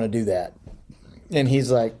 I don't want to do that. And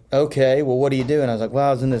he's like, okay, well, what do you do? And I was like, well,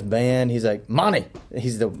 I was in this band. He's like, Monty.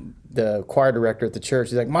 He's the choir director at the church.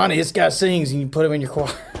 He's like, Monty, this guy sings, and you put him in your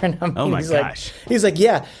choir. And Oh my he's gosh. He's like,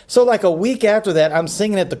 yeah. So like a week after that, I'm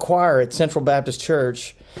singing at the choir at Central Baptist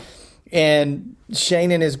Church, and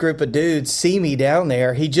Shane and his group of dudes see me down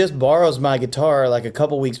there. He just borrows my guitar like a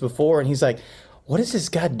couple weeks before, and he's like, what is this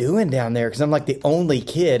guy doing down there? Because I'm like the only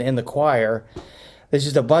kid in the choir. There's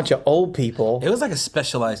just a bunch of old people. It was like a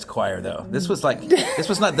specialized choir, though. This was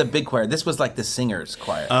not the big choir. This was like the singers'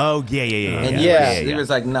 choir. Oh yeah. And Yeah. it was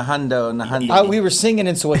like Nahando. We were singing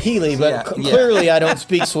in Swahili, but Yeah, yeah. clearly I don't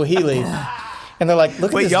speak Swahili. And they're like,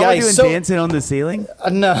 look at Wait, this y'all guy. were He's doing dancing on the ceiling?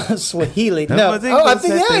 No, Swahili. No. Oh, I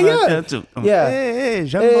think, yeah. Hey,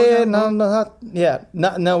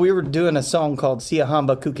 No, we were doing a song called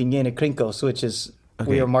Siahamba Kukinyene Krinkos, which is we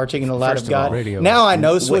Okay. were marching in the light First of of all, God. radio. Now I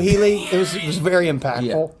know Swahili. It was very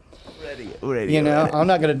impactful. You know, I'm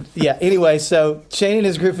not going to, Anyway, so Shane and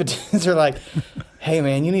his group of dudes are like, hey,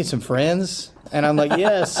 man, you need some friends? And I'm like,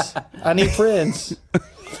 yes, I need friends.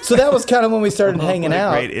 So that was kind of when we started hanging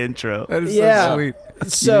out. Great intro. That is Yeah. so sweet. You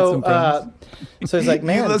need So, some friends? so he's like, You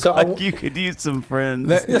man, look so like you could use some friends.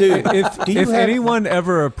 dude, if do you if have- anyone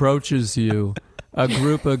ever approaches you, a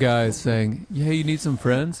group of guys saying, "Yeah, you need some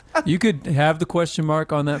friends," you could have the question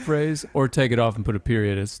mark on that phrase, or take it off and put a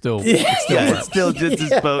period. It's still It's still just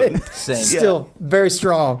as potent. Same. still very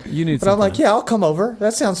strong. You need But some I'm like, friends. yeah, I'll come over.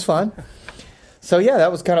 That sounds fun. So yeah,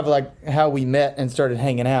 that was kind of like how we met and started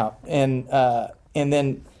hanging out. And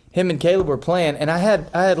then him and Caleb were playing, and I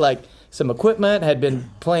had like some equipment, had been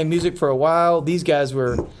playing music for a while. These guys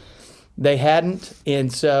they hadn't,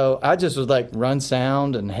 and so I just was like run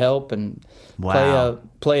sound and help and Wow.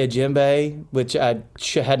 play a djembe, which I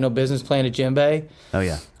had no business playing a djembe. Oh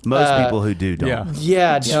yeah. Most people who do don't. Yeah.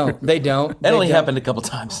 Yeah, they don't. That They only don't. happened a couple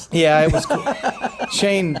times. Yeah, it was cool.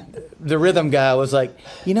 Shane, the rhythm guy, was like,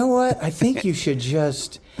 you know what? I think you should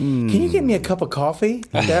just. Can you get me a cup of coffee?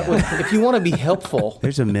 That would, if you want to be helpful.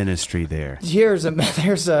 There's a ministry there. There's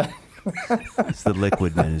a. It's the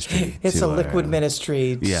liquid ministry. It's to a our- liquid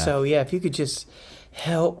ministry. Yeah. So yeah, if you could just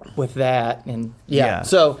help with that, and Yeah.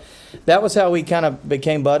 So that was how we kind of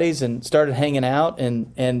became buddies and started hanging out,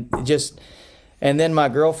 and then my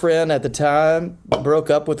girlfriend at the time broke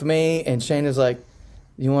up with me, and Shane is like,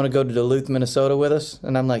 "You want to go to Duluth, Minnesota with us?"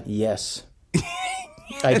 And I'm like, "Yes,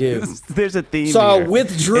 I do." There's a theme. So I here.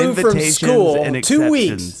 withdrew from Invitations school and 2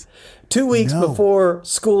 weeks. exceptions. 2 weeks No. before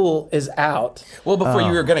school is out. Well, before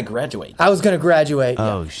you were going to graduate. I was going to graduate.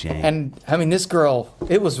 Oh, Shane. And I mean, this girl,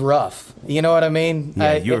 it was rough. You know what I mean?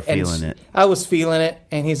 Yeah, you were and feeling it. I was feeling it.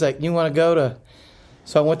 And he's like, you want to go to.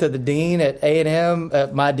 So I went to the dean at A&M,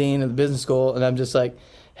 at my dean of the business school. And I'm just like,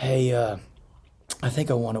 hey, I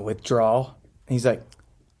think I want to withdraw. And he's like,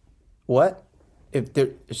 what? If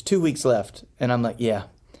there's 2 weeks left. And I'm like, yeah.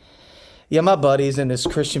 Yeah, my buddy's in this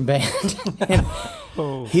Christian band. And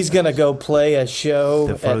he's going to go play a show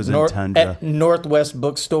The at, frozen tundra. at Northwest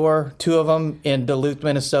Bookstore, 2 of them in Duluth,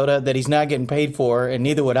 Minnesota, that he's not getting paid for, and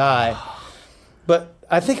neither would I. But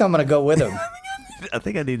I think I'm going to go with him. I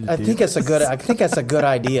think I need to I do think that's a good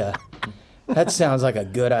idea. That sounds like a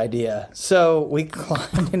good idea. So we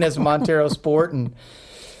climbed in this Montero Sport, and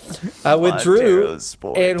I withdrew, Montero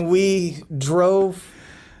Sport. and we drove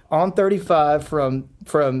on 35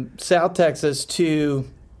 from South Texas to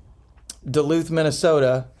Duluth,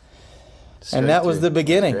 Minnesota. And that was the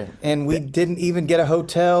beginning. Great. And we didn't even get a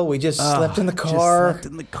hotel. We just slept in the Just car. slept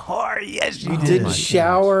in the car. Yes, you We did. didn't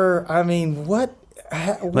shower. I mean, what?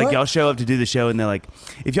 Like y'all show up to do the show, and they're like,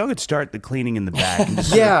 "If y'all could start the cleaning in the back." And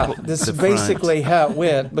just Yeah, sort of this is the front." basically how it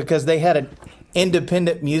went, because they had an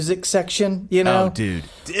independent music section, you know, Oh, dude.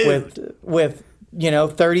 with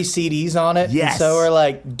 30 CDs on it. Yes. And so we're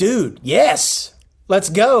like, dude, yes, let's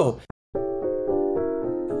go.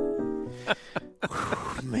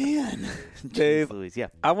 Man, Dave, Jeez Louise, yeah.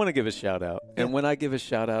 I want to give a shout out. And when I give a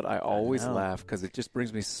shout out, I always laugh because it just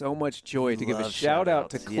brings me so much joy to give a Love shout out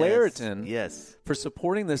to shout-outs. Claritin Yes. for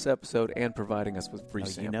supporting this episode and providing us with free Oh,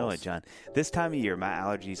 samples. you know it, John. This time of year, my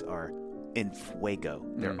allergies are in fuego.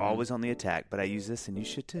 They're always on the attack, but I use this, and you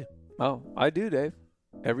should too. Oh, I do, Dave.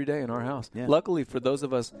 Every day in our house. Yeah. Luckily, for those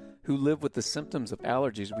of us who live with the symptoms of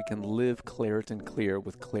allergies, we can live Claritin Clear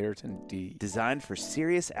with Claritin D. Designed for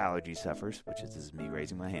serious allergy sufferers, which is, this is me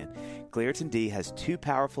raising my hand, Claritin D has 2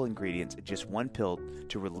 powerful ingredients in just 1 pill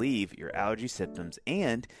to relieve your allergy symptoms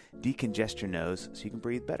and decongest your nose so you can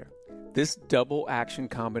breathe better. This double action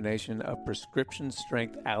combination of prescription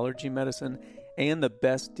strength allergy medicine and the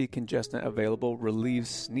best decongestant available relieves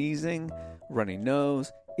sneezing, runny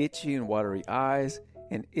nose, itchy and watery eyes,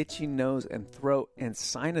 and itchy nose and throat and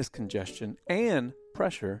sinus congestion and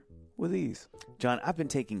pressure with ease. John, I've been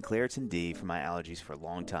taking Claritin D for my allergies for a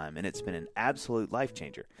long time, and it's been an absolute life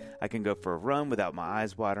changer. I can go for a run without my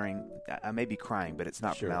eyes watering. I may be crying, but it's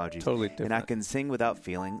not from allergies. Totally different. And I can sing without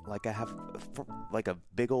feeling like I have like a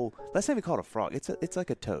big old. Let's not even call it a frog. It's like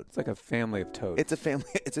a toad. It's like a family of toads. It's a family.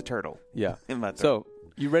 It's a turtle. Yeah. In my throat. So,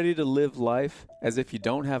 you ready to live life as if you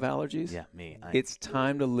don't have allergies? Yeah, me. It's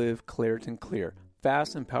time to live Claritin Clear.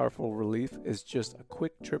 Fast and powerful relief is just a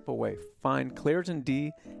quick trip away. Find Claritin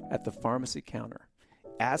D at the pharmacy counter.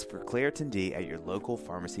 Ask for Claritin D at your local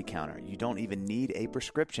pharmacy counter. You don't even need a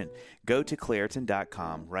prescription. Go to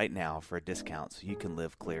Claritin.com right now for a discount so you can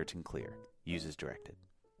live Claritin Clear. Use as directed.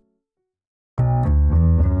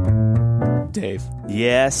 Dave.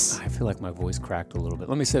 Yes. I feel like my voice cracked a little bit.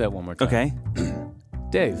 Let me say that one more time. Okay.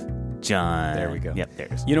 Dave. John. There we go. Yep, there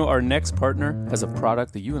it is. You know, our next partner has a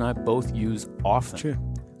product that you and I both use often. True.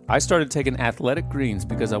 I started taking Athletic Greens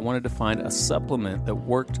because I wanted to find a supplement that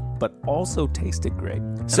worked but also tasted great.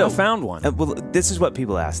 And I found one. Well, this is what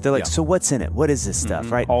people ask. They're like, so what's in it? What is this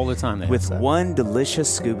stuff, right? All the time they With ask that. one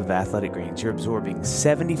delicious scoop of Athletic Greens, you're absorbing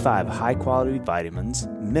 75 high-quality vitamins,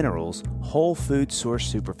 minerals, whole food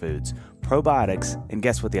source superfoods, probiotics, and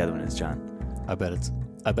guess what the other one is, John? I bet it's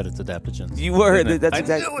adaptogens. You were. Isn't it? That's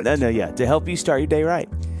exactly. No, yeah. To help you start your day right.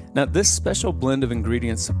 Now, this special blend of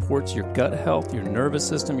ingredients supports your gut health, your nervous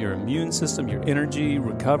system, your immune system, your energy,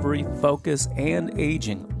 recovery, focus, and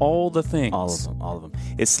aging. All the things. All of them.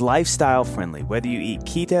 It's lifestyle friendly, whether you eat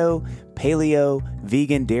keto, paleo,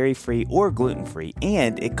 vegan, dairy-free, or gluten-free,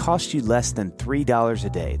 and it costs you less than $3 a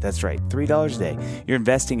day. That's right, $3 a day. You're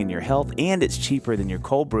investing in your health, and it's cheaper than your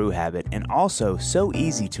cold brew habit, and also so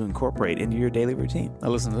easy to incorporate into your daily routine. Now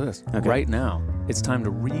listen to this. Okay. Right now, it's time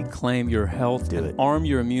to reclaim your health and arm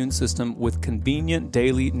your immune system with convenient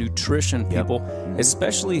daily nutrition, people,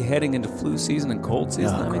 especially heading into flu season and cold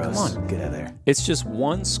season. I mean, come on. Get out of there. It's just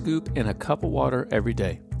one scoop in a cup of water every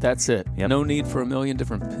day. That's it. Yep. No need for a million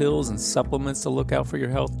different pills and supplements to look out for your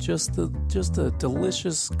health. Just a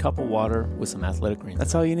delicious cup of water with some Athletic Greens.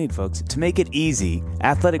 That's all you need, folks. To make it easy,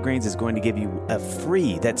 Athletic Greens is going to give you a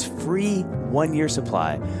free 1-year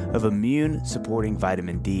supply of immune-supporting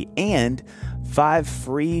vitamin D and 5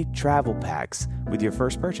 free travel packs with your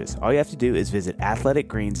first purchase. All you have to do is visit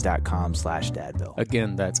athleticgreens.com/dadville.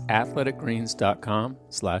 Again, that's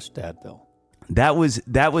athleticgreens.com/dadville. That was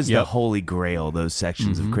the holy grail, those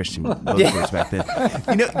sections of Christian bookstores back then.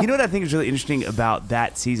 You know what I think is really interesting about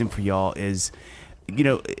that season for y'all is,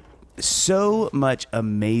 so much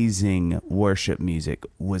amazing worship music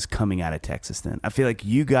was coming out of Texas then. I feel like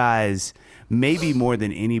you guys, maybe more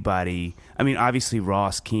than anybody, I mean, obviously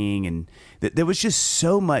Ross King, and there was just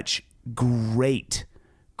so much great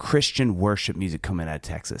Christian worship music coming out of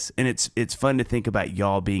Texas. And it's fun to think about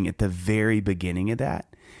y'all being at the very beginning of that.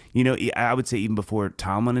 I would say even before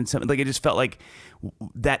Tomlin and something, like it just felt like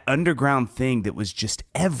that underground thing that was just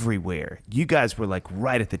everywhere. You guys were like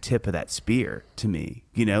right at the tip of that spear to me,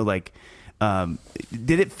 did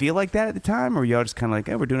it feel like that at the time, or y'all just kind of like,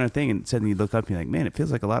 oh, we're doing our thing, and suddenly you look up and you're like, man, it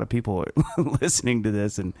feels like a lot of people are listening to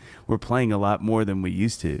this and we're playing a lot more than we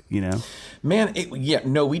used to, Man,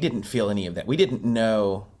 no, we didn't feel any of that. We didn't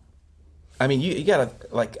know. I mean, you gotta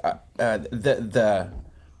like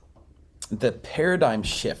the paradigm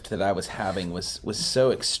shift that I was having was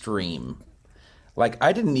so extreme. Like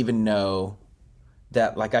I didn't even know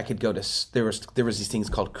that like I could go to there was these things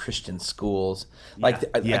called Christian schools.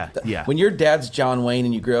 When your dad's John Wayne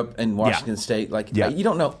and you grew up in Washington State, you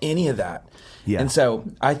don't know any of that. Yeah. And so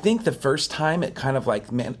I think the first time it kind of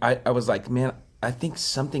like, man, I was like, man, I think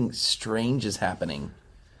something strange is happening.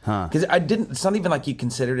 Because it's not even like you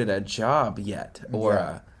considered it a job yet or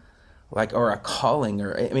a calling,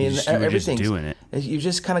 or I mean, everything's just doing it. You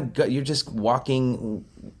just kind of you're just walking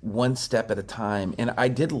one step at a time. And I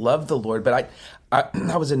did love the Lord, but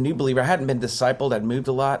I was a new believer. I hadn't been discipled. I'd moved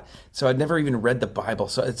a lot, so I'd never even read the Bible.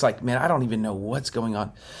 So it's like, man, I don't even know what's going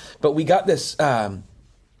on. But we got this call.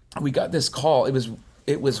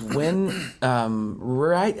 It was when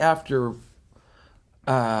right after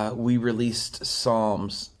we released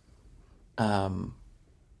Psalms,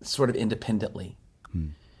 sort of independently.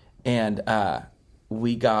 And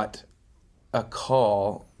we got a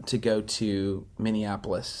call to go to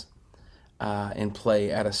Minneapolis and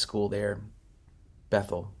play at a school there,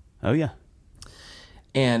 Bethel. Oh, yeah.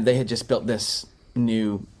 And they had just built this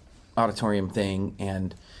new auditorium thing.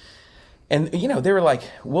 And they were like,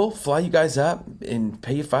 we'll fly you guys up and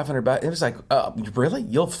pay you $500. It was like, really?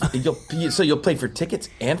 So you'll pay for tickets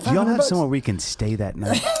and $500? Do y'all have somewhere we can stay that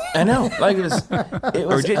night? I know. Like it was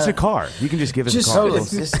or it's a car. You can just give us a car.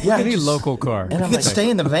 Totally. Any local car. And you could stay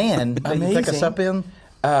in the van that you pick us up in.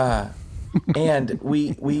 And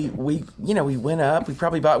we went up. We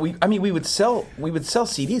probably bought. We would sell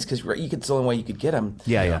CDs because it's the only way you could get them.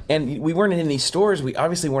 Yeah. And we weren't in any stores. We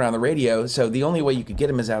obviously weren't on the radio, so the only way you could get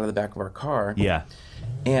them is out of the back of our car. Yeah.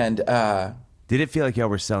 And did it feel like y'all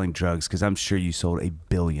were selling drugs? Because I'm sure you sold 1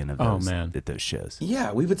 billion of those at those shows.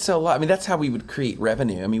 yeah, we would sell a lot. I mean, that's how we would create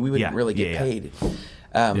revenue. I mean, we wouldn't really get paid.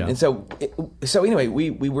 And so anyway,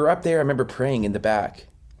 we were up there. I remember praying in the back.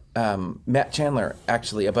 Matt Chandler,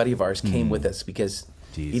 actually, a buddy of ours, came with us because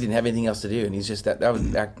he didn't have anything else to do, and he's just that was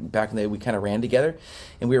back in the day. We kind of ran together,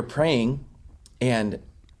 and we were praying, and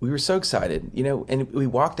we were so excited, And we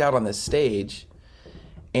walked out on the stage,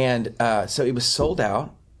 and so it was sold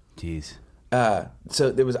out. Jeez.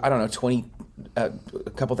 So there was, I don't know, 20, a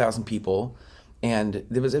couple thousand people, and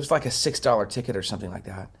it was like a $6 ticket or something like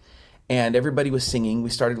that, and everybody was singing. We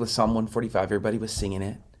started with Psalm 145. Everybody was singing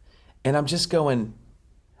it, and I'm just going.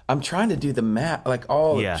 I'm trying to do the math,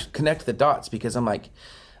 connect the dots, because I'm like,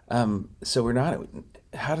 so we're not.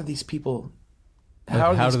 How do these people?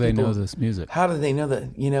 How do they know this music? How do they know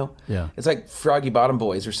that? Yeah. It's like Froggy Bottom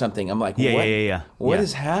Boys or something. I'm like, Yeah. What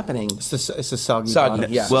is happening? It's a soggy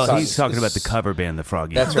bottom. Yeah. Well, Soggy. he's talking about the cover band, the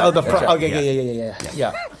Froggy. That's right. Oh, the That's right. okay,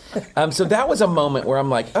 yeah. So that was a moment where I'm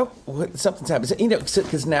like, something's happened.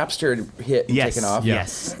 Because Napster had hit and taken off.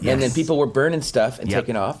 Yes. And then people were burning stuff and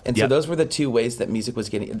taking off. And so Yep. those were the two ways that music was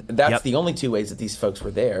getting. That's the only two ways that these folks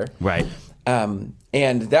were there. Right. And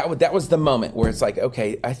that was the moment where it's like,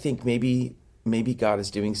 okay, I think maybe God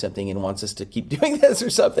is doing something and wants us to keep doing this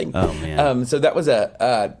or something. Oh man. So that was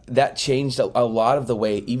that changed a lot of the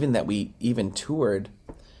way even that we even toured,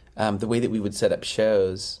 the way that we would set up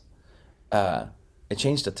shows. It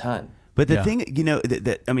changed a ton. But the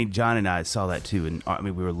thing, John and I saw that too, and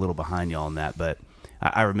we were a little behind y'all on that, but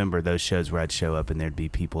I remember those shows where I'd show up and there'd be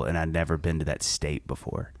people, and I'd never been to that state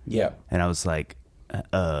before. Yeah. And I was like,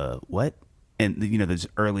 what? And those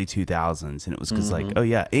early 2000s, and it was because like, oh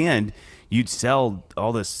yeah, and you'd sell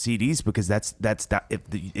all the CDs because that's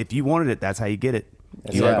if you wanted it, that's how you get it.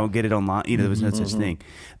 You weren't gonna get it online. There was no such thing.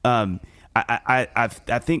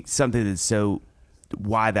 I think something that's so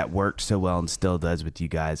why that worked so well and still does with you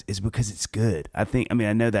guys is because it's good. I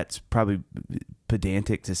know that's probably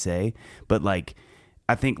pedantic to say, but like,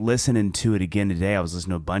 I think listening to it again today, I was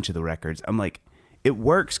listening to a bunch of the records. I'm like, it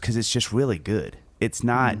works because it's just really good. It's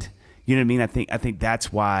not, you know what I mean? I think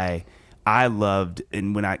that's why I loved,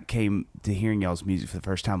 and when I came to hearing y'all's music for the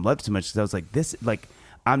first time, loved so much because I was like,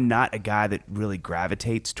 I'm not a guy that really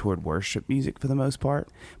gravitates toward worship music for the most part,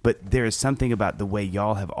 but there is something about the way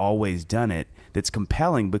y'all have always done it that's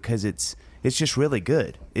compelling because it's just really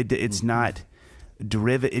good. It's not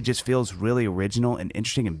derivative. It just feels really original and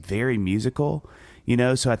interesting and very musical,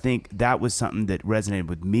 So I think that was something that resonated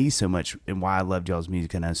with me so much and why I loved y'all's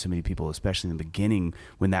music. I know so many people, especially in the beginning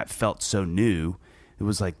when that felt so new. It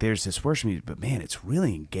was like, there's this worship music, but man, it's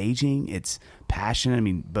really engaging. It's passionate. I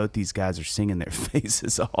mean, both these guys are singing their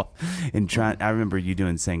faces off and trying. I remember you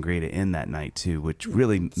doing Sangria in that night too, which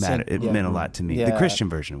really mattered. It meant a lot to me. The Christian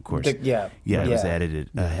version, of course. It was edited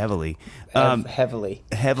heavily. Heavily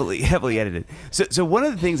edited. So one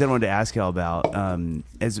of the things I wanted to ask y'all about,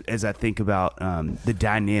 as I think about the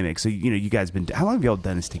dynamic. So you guys how long have y'all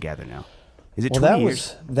done this together now? Is it 20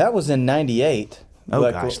 years? That was in '98. Oh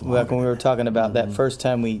like, gosh, like when we were talking about that first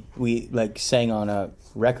time we like sang on a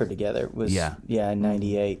record together was in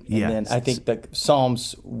 '98, and then I think like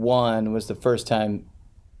Psalms 1 was the first time,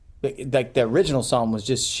 like the original Psalm was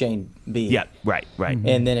just Shane B. Yeah, right.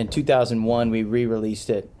 And then in 2001 we re-released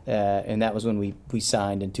it, and that was when we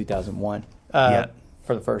signed in 2001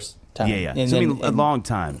 for the first time. And so then, a long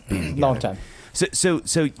time being together. Long time.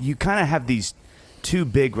 So you kind of have these two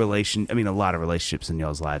big a lot of relationships in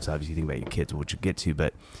y'all's lives. Obviously, you think about your kids, which you'll get to,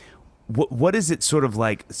 but what is it sort of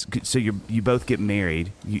like? So you both get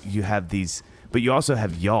married. You have these, but you also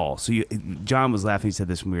have y'all. So John was laughing. He said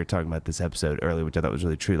this when we were talking about this episode earlier, which I thought was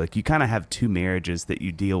really true. Like you kind of have two marriages that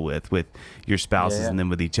you deal with your spouses and then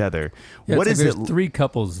with each other. Yeah, what is there's it? Three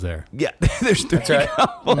couples there. Yeah, there's three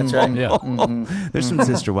couples. That's right. Yeah. There's some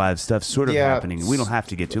sister wives stuff sort of happening. We don't have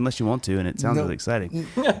to get to unless you want to, and it sounds really exciting.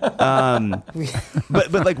 But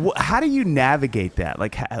like, how do you navigate that?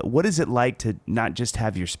 Like, what is it like to not just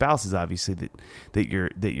have your spouses, obviously that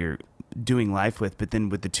you're doing life with, but then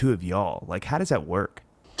with the two of y'all? Like, how does that work?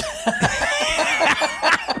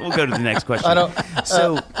 We'll go to the next question.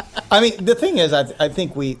 I mean, the thing is, I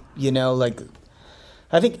think we,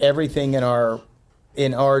 I think everything in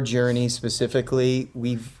our journey specifically,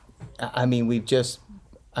 we've just,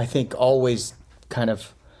 I think, always kind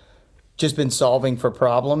of just been solving for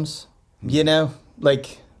problems,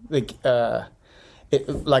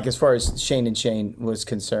 like as far as Shane and Shane was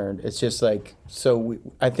concerned, it's just like, so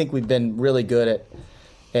I think we've been really good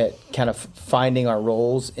at kind of finding our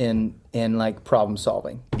roles in like problem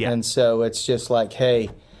solving. Yeah. And so it's just like, hey,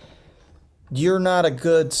 you're not a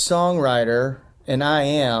good songwriter and I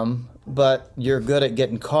am, but you're good at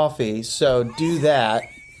getting coffee. So do that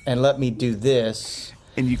and let me do this.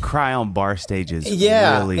 And you cry on bar stages.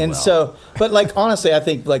 Yeah, really and well. so, but like honestly, I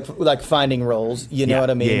think like finding roles. You know Yeah, what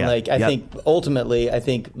I mean? yeah, Like I yep. think ultimately, I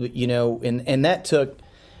think and that took.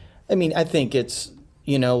 I mean, I think it's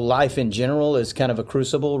life in general is kind of a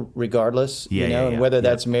crucible, regardless. Yeah, yeah, and yeah, whether yeah.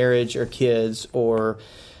 that's marriage or kids or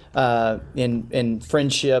in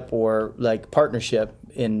friendship or like partnership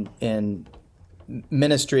in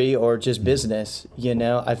ministry or just business.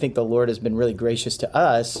 I think the Lord has been really gracious to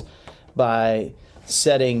us by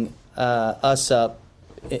setting us up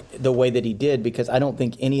the way that he did, because I don't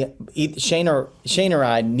think Shane or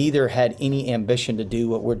I neither had any ambition to do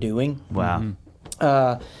what we're doing. Wow.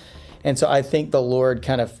 And so I think the Lord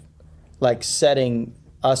kind of like setting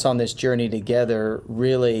us on this journey together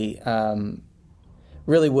really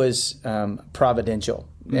was providential.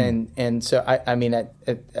 And so I mean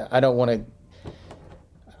I don't want to.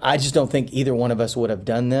 I just don't think either one of us would have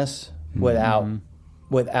done this without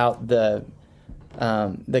the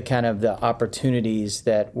kind of the opportunities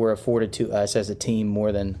that were afforded to us as a team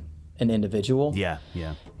more than an individual. Yeah,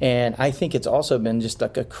 yeah. And I think it's also been just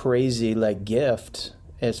like a crazy like gift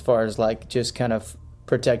as far as like just kind of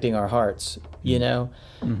protecting our hearts,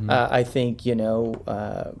 I think,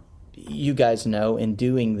 you guys know in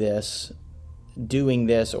doing this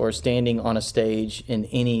or standing on a stage in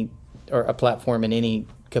any, or a platform in any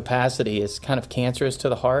capacity is kind of cancerous to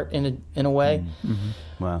the heart in a way.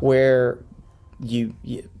 Wow. Where you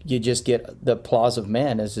just get the applause of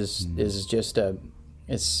men is just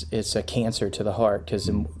it's a cancer to the heart, because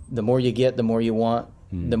the more you get, the more you want,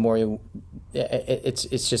 the more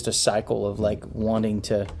it's just a cycle of like wanting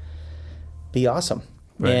to be awesome.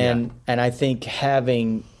 Right, and I think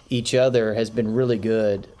having each other has been really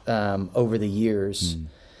good over the years,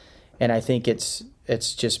 and I think it's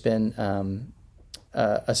just been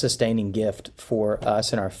a sustaining gift for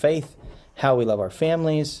us and our faith, how we love our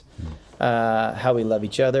families, how we love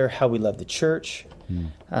each other, how we love the church,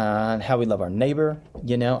 and how we love our neighbor.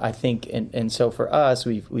 I think, and so for us,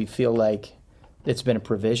 we feel like it's been a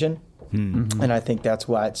provision, and I think that's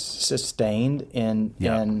why it's sustained. And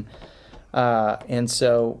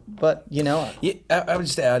so, but I would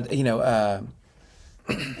just add,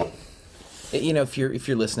 if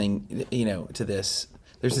you're listening, to this,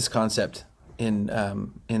 there's this concept in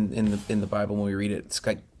the Bible when we read it. It's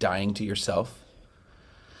like dying to yourself,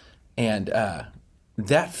 and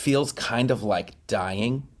that feels kind of like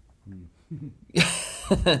dying.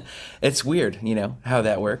 It's weird, how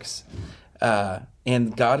that works.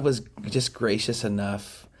 And God was just gracious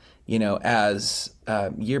enough, as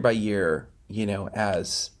year by year,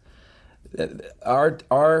 as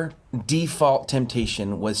our default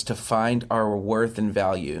temptation was to find our worth and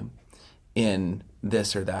value in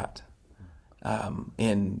this or that,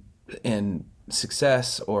 in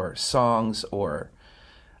success or songs or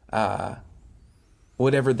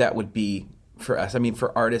whatever that would be for us. I mean,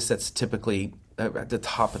 for artists, that's typically at the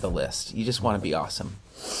top of the list. You just want to be awesome.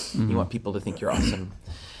 You want people to think you're awesome.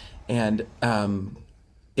 And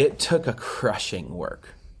it took a crushing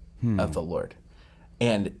work of the Lord.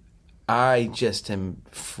 And I just am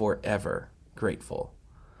forever grateful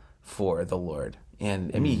for the Lord.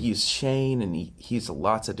 And I mean, he used Shane, and he used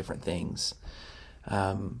lots of different things.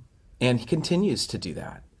 And he continues to do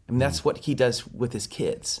that. I mean, that's what he does with his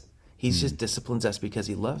kids. He just disciplines us because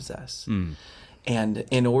he loves us. And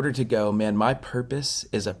in order to go, man, my purpose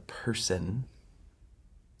is a person,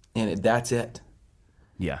 and that's it.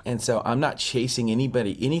 Yeah. And so I'm not chasing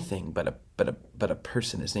anything but a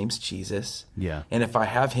person. His name's Jesus. Yeah. And if I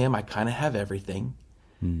have him, I kind of have everything.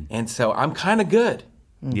 And so I'm kind of good.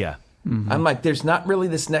 Yeah. I'm like, there's not really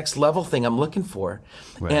this next level thing I'm looking for.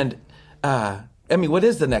 Right. And I mean, what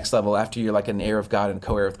is the next level after you're like an heir of God and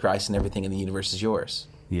co-heir with Christ and everything in the universe is yours?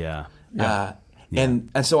 Yeah. And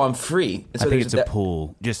so I'm free. And so I think there's it's a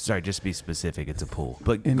pool. Just to be specific, it's a pool.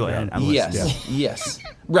 But go ahead. I'm Yes, listening. yes.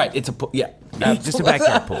 Right, it's a pool. Yeah. Just a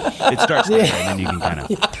backyard pool. It starts there, and then you can kind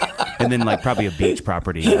of, and then like probably a beach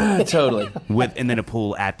property Totally. and then a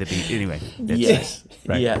pool at the beach. Anyway, Yes.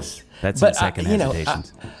 Right. Yes. That's But, in second you know,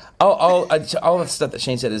 hesitations. all the stuff that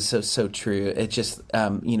Shane said is so true. It just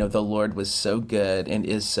the Lord was so good and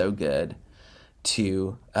is so good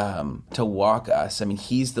to walk us. I mean,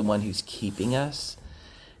 he's the one who's keeping us,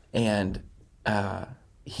 and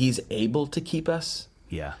he's able to keep us.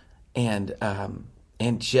 Yeah. And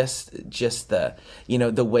just the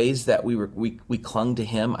the ways that we clung to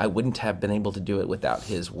him. I wouldn't have been able to do it without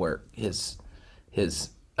his work, his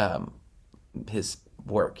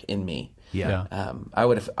work in me. Yeah. I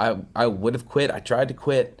would have quit. I tried to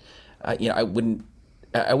quit. I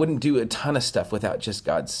wouldn't do a ton of stuff without just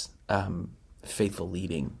God's faithful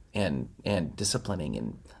leading and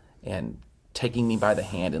disciplining and taking me by the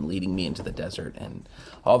hand and leading me into the desert and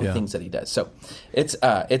all the things that he does. So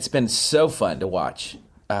it's been so fun to watch.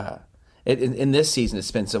 In this season,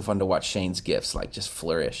 it's been so fun to watch Shane's gifts like just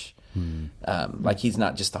flourish. Like he's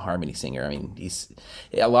not just the harmony singer. I mean,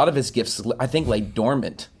 a lot of his gifts I think lay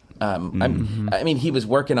dormant. I mean, he was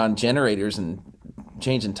working on generators and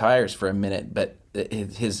changing tires for a minute, but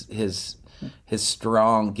his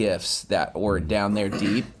strong gifts that were down there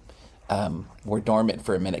deep were dormant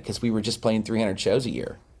for a minute because we were just playing 300 shows a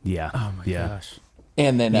year. Yeah. Oh my gosh.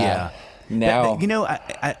 And then now,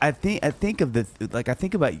 I think of I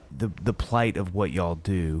think about the plight of what y'all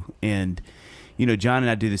do, and John and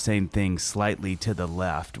I do the same thing slightly to the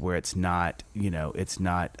left, where it's not how do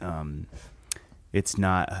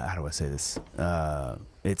I say this?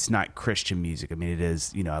 It's not Christian music. I mean, it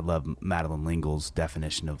is. I love Madeline L'Engle's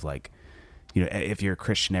definition of if you're a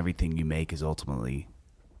Christian, everything you make is ultimately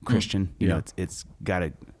Christian. It's got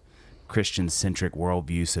a Christian-centric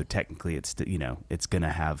worldview, so technically it's going to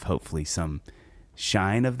have hopefully some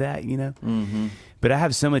shine of that, But I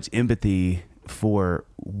have so much empathy for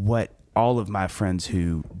what all of my friends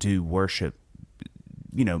who do worship,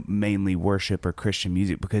 mainly worship or Christian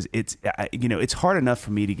music, because it's hard enough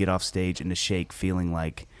for me to get off stage and to shake feeling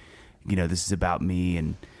like, this is about me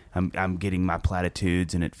and I'm getting my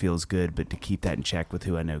platitudes and it feels good, but to keep that in check with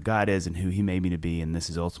who I know God is and who he made me to be. And this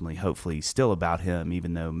is ultimately, hopefully still about him,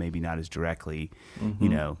 even though maybe not as directly,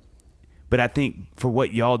 but I think for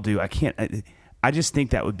what y'all do, I just think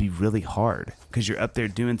that would be really hard because you're up there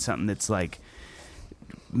doing something that's like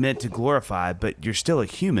meant to glorify, but you're still a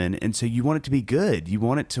human. And so you want it to be good. You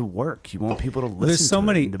want it to work. You want people to listen to it. There's so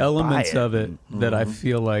many and to elements buy it. of it that I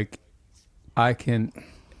feel like I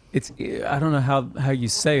don't know how you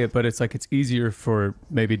say it, but it's like it's easier for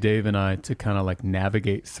maybe Dave and I to kind of like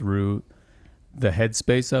navigate through the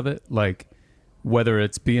headspace of it, like whether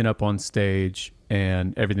it's being up on stage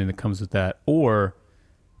and everything that comes with that, or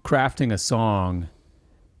crafting a song.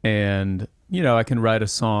 And I can write a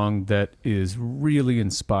song that is really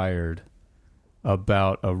inspired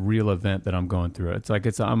about a real event that I'm going through. It's like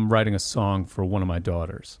I'm writing a song for one of my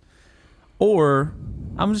daughters. Or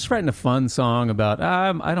I'm just writing a fun song about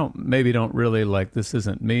I don't really like, this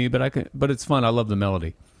isn't me, but it's fun. I love the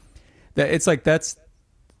melody. It's like those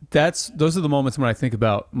are the moments when I think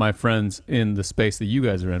about my friends in the space that you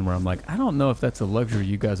guys are in, where I'm like, I don't know if that's a luxury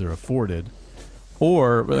you guys are afforded,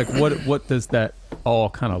 or like what does that all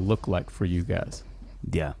kind of look like for you guys?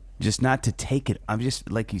 Yeah. Just not to take it. I'm just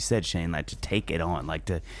like you said, Shane, like to take it on, like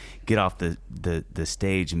to get off the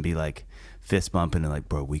stage and be like, fist bumping and like,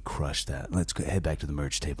 bro, we crushed that. Let's go head back to the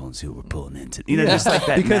merch table and see what we're pulling into. Just like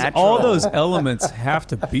that. Because natural. all those elements have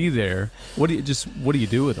to be there. What do you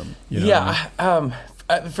do with them?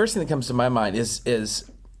 The first thing that comes to my mind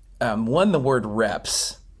is one, the word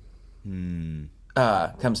reps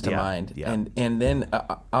comes to mind, and then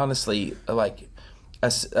honestly, like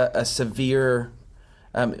a severe,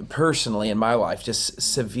 personally in my life, just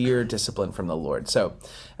severe discipline from the Lord. So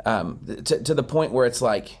to the point where it's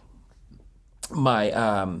like, my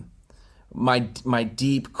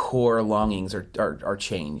deep core longings are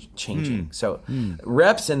changing. So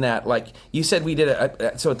reps in that, like you said, we did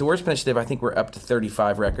so at the Worship Initiative, I think we're up to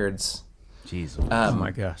 35 records. Jeez. Oh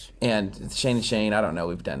my gosh. And Shane, I don't know,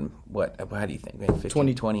 we've done what? How do you think?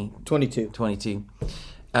 15, 22. 22.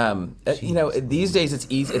 These days it's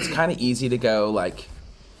easy. It's kind of easy to go like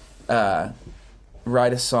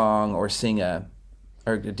write a song or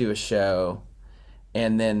or do a show,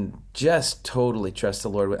 and then just totally trust the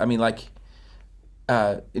Lord. I mean, like,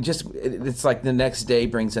 it's like the next day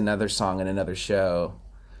brings another song and another show,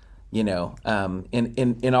 in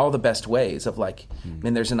all the best ways of like,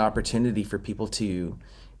 and there's an opportunity for people to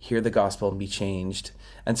hear the gospel and be changed.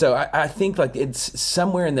 And so I think like it's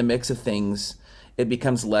somewhere in the mix of things, it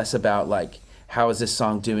becomes less about like, how is this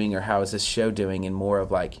song doing or how is this show doing, and more of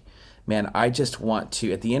like, man, I just want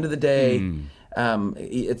to, at the end of the day,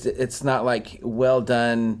 it's not like, well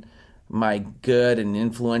done, my good and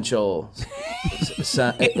influential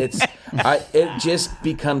son. It just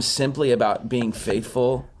becomes simply about being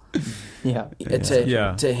faithful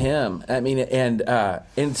to him. I mean,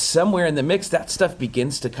 and somewhere in the mix, that stuff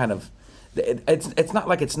begins to kind of, it's not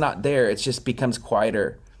like it's not there. It just becomes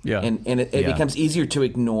quieter Yeah. And it becomes easier to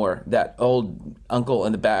ignore that old uncle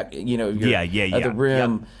in the back, of the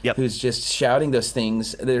room Yep. who's just shouting those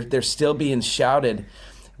things. They're still being shouted,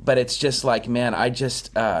 but it's just like, man,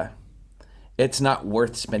 it's not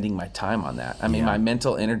worth spending my time on that. I mean, my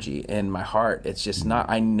mental energy and my heart, it's just not.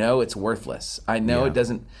 I know it's worthless. I know it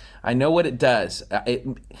doesn't. I know what it does.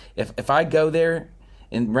 If I go there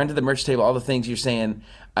and run to the merch table, all the things you're saying,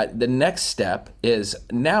 the next step is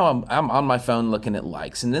now I'm on my phone looking at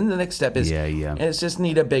likes, and then the next step is it's just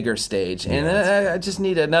need a bigger stage, and I just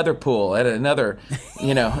need another pool and another,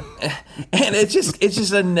 and it's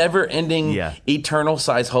just a never ending eternal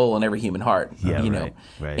size hole in every human heart,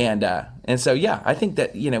 Right. And so I think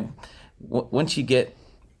that once you get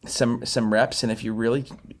some reps, and if you're really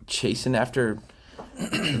chasing after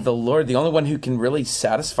the Lord, the only one who can really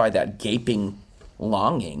satisfy that gaping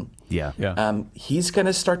longing, he's going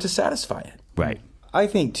to start to satisfy it. Right. I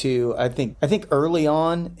think too. I think early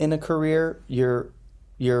on in a career, you're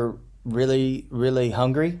really, really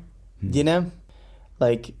hungry.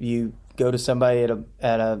 Like you go to somebody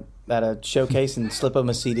at a showcase and slip them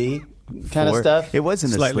a CD, kind of stuff. It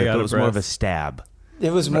wasn't Slightly a slip. out It of was more of breath. a stab.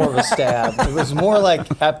 It was more of a stab. It was more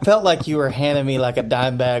like I felt like you were handing me like a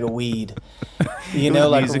dime bag of weed. Like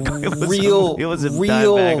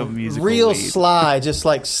real bag of musical weed. slide, just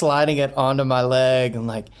like sliding it onto my leg and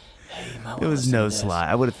like, hey, It was no slide.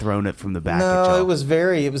 I would have thrown it from the back. No, at y'all.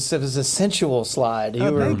 it was a sensual slide.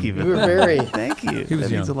 Thank you. You were very. Thank you. He was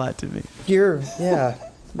That means a young. lot to me. You're a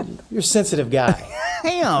sensitive guy.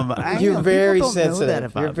 You're very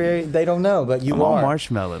sensitive. They don't know, but you I'm all are.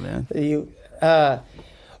 marshmallow, man.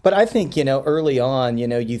 But I think, early on,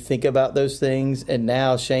 you think about those things, and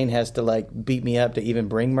now Shane has to like beat me up to even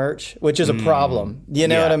bring merch, which is a problem. You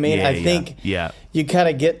know what I mean? I think you kind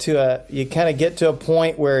of get to a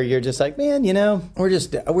point where you're just like, man, we're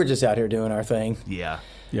just out here doing our thing. Yeah.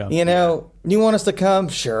 Yeah. You want us to come?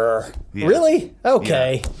 Sure. Yeah. Really?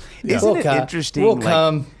 Okay. Isn't it interesting? We'll like,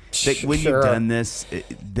 come. that when Sure. you've done this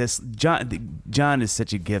John is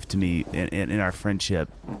such a gift to me in our friendship.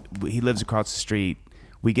 He lives across the street.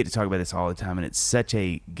 We get to talk about this all the time, and it's such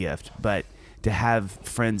a gift. But to have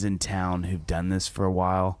friends in town who've done this for a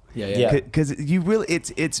while, because you really,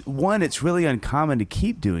 it's really uncommon to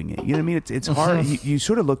keep doing it. You know what I mean? It's hard. You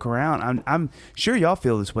sort of look around. I'm sure y'all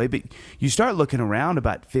feel this way, but you start looking around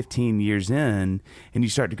about 15 years in, and you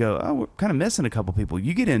start to go, oh, we're kind of missing a couple people.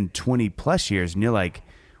 You get in 20 plus years, and you're like,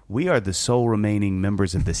 we are the sole remaining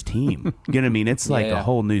members of this team. You know what I mean? It's like a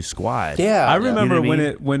whole new squad. Yeah. I remember You know what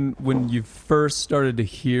I mean? when you first started to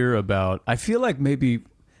hear about. I feel like maybe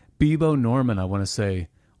Bebo Norman, I want to say,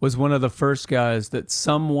 was one of the first guys that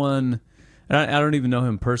someone, and I don't even know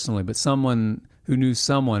him personally, but someone who knew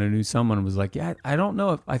someone was like, I don't know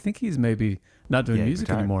if I think he's maybe not doing music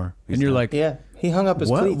retired. anymore. He's and you're done. like, Yeah. He hung up his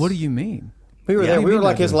what? cleats. What do you mean? We were there. you We were mean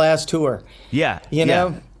like that his doing? last tour. Yeah. You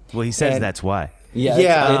know? Well, he says And- that's why.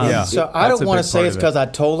 Yeah. So I That's don't a want big to say part it's of it. because I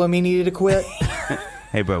told him he needed to quit.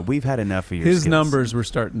 Hey, bro, we've had enough of your His skills. numbers were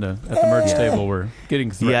starting to at the merch table were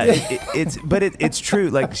getting Yeah, threatened. it's true.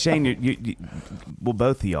 Like Shane, well,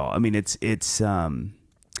 both of y'all. I mean,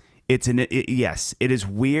 yes, it is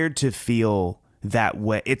weird to feel that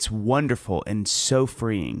way. It's wonderful and so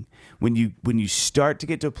freeing when you start to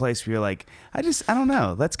get to a place where you're like, I don't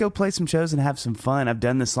know. Let's go play some shows and have some fun. I've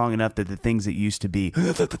done this long enough that the things that used to be,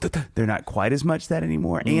 they're not quite as much that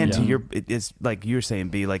anymore. And to it's like you're saying,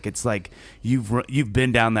 B, like it's like you've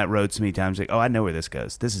been down that road so many times. Like, oh, I know where this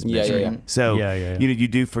goes. This is misery. yeah. So Yeah. you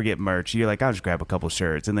do forget merch. You're like, I'll just grab a couple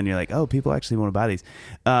shirts, and then you're like, oh, people actually want to buy these.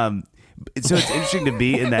 So it's interesting to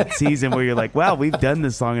be in that season where you're like, wow, we've done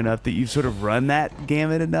this long enough that you've sort of run that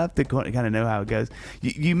gamut enough to kind of know how it goes.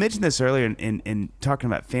 You mentioned this earlier in talking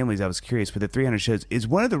about families. I was curious, with the 300 shows, is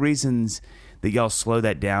one of the reasons that y'all slow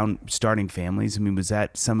that down starting families? I mean, was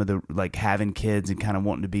that some of the, like, having kids and kind of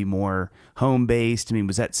wanting to be more home-based? I mean,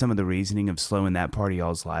 was that some of the reasoning of slowing that part of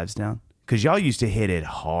y'all's lives down? Because y'all used to hit it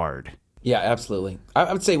hard. Yeah, absolutely.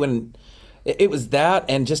 I would say when it was that,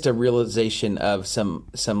 and just a realization of some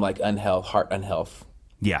like heart unhealth.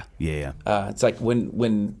 Yeah. It's like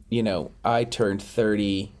when I turned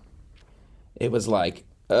 30, it was like,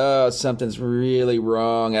 oh, something's really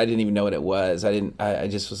wrong. I didn't even know what it was. I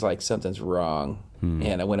just was like, something's wrong.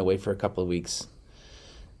 And I went away for a couple of weeks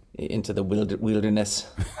into the wilderness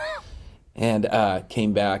and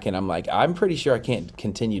came back, and I'm like, I'm pretty sure I can't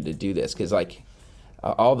continue to do this, because like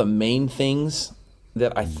all the main things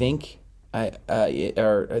that I think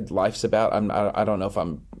life's about, I don't know if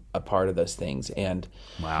I'm a part of those things. And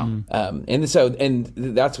Wow. and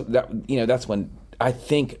that's when I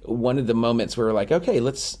think one of the moments where we're like, okay,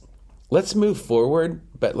 let's move forward,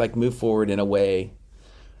 but like move forward in a way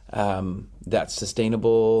that's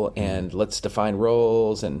sustainable, and let's define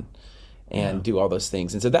roles and do all those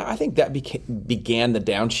things. And so that, I think that began the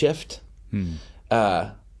downshift. We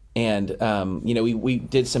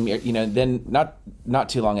did some, then not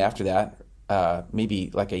too long after that,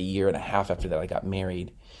 maybe like a year and a half after that, I got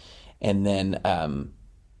married. And then,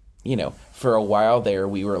 for a while there,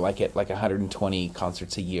 we were like at like 120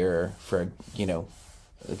 concerts a year for,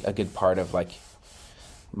 a good part of like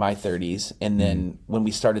my 30s. And then when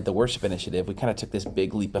we started the worship initiative, we kind of took this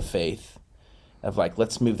big leap of faith of like,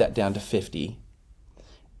 let's move that down to 50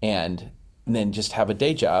 and then just have a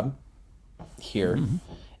day job here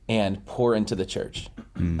and pour into the church,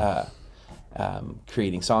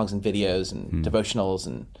 creating songs and videos and devotionals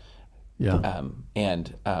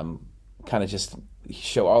and kind of just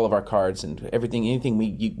show all of our cards and anything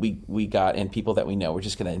we got and people that we know, we're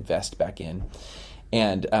just going to invest back in.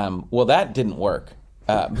 And that didn't work,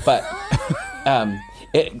 but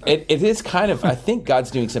it is kind of, I think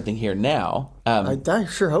God's doing something here now. I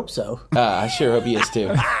sure hope so. I sure hope he is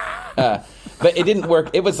too. But it didn't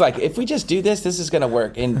work. It was like, if we just do this is going to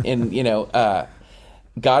work. And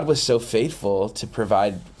God was so faithful to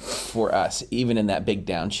provide for us, even in that big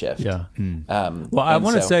downshift. Yeah. Well, I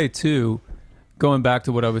want to say too, going back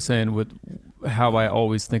to what I was saying with how I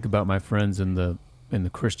always think about my friends in the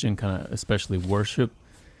Christian kind of, especially worship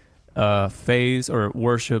phase or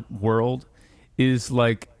worship world, is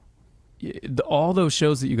like all those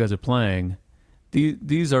shows that you guys are playing.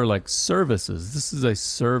 These are like services. This is a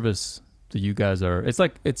service that you guys are. It's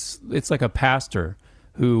like a pastor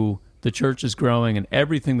who the church is growing, and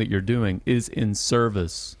everything that you're doing is in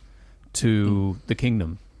service to the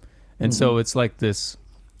kingdom. And so it's like this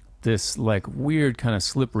like weird kind of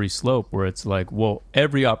slippery slope where it's like, well,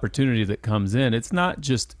 every opportunity that comes in, it's not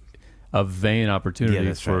just a vain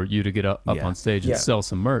opportunity for you to get up on stage and sell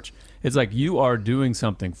some merch. It's like you are doing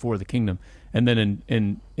something for the kingdom. And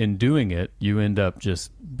then in doing it, you end up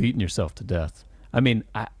just beating yourself to death. I mean,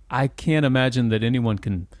 I can't imagine that anyone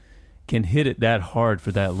can hit it that hard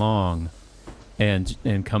for that long and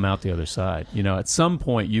come out the other side. At some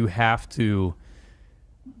point you have to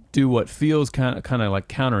do what feels kind of like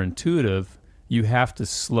counterintuitive. You have to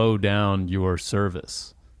slow down your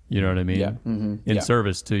service. You know what I mean? Yeah. Mm-hmm. In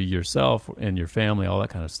service to yourself and your family, all that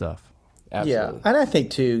kind of stuff. Absolutely. Yeah, and I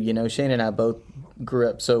think too, Shane and I both grew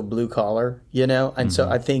up so blue collar, and so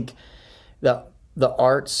I think the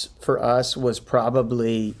arts for us was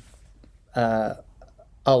probably a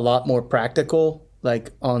lot more practical,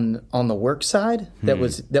 like on the work side. That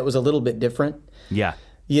was a little bit different. Yeah.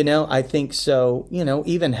 I think so.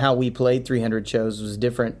 Even how we played 300 shows was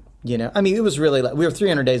different. I mean, it was really like we were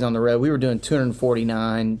 300 days on the road. We were doing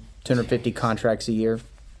 250 contracts a year,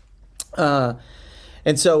 and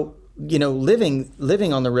so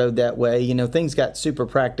living on the road that way, things got super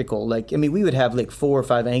practical. Like, I mean, we would have like 4 or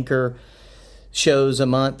 5 anchor shows a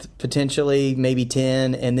month, potentially, maybe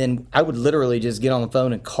 10, and then I would literally just get on the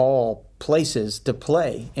phone and call places to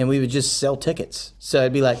play, and we would just sell tickets. So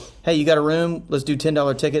I'd be like, hey, you got a room? Let's do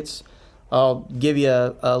 $10 tickets. I'll give you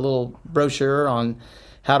a little brochure on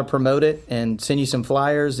how to promote it and send you some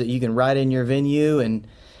flyers that you can write in your venue, and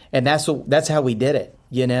that's how we did it,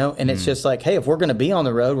 and it's just like, hey, if we're going to be on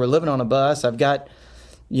the road, we're living on a bus, I've got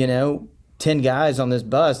 10 guys on this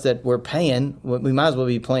bus that we're paying, we might as well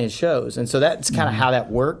be playing shows. And so that's kind of how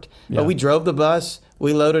that worked. But we drove the bus,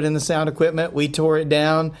 we loaded in the sound equipment, we tore it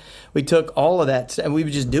down, we took all of that, and we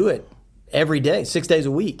would just do it every day, 6 days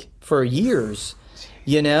a week for years.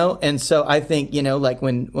 And so I think, like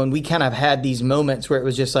when we kind of had these moments where it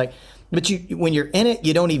was just like, but when you're in it,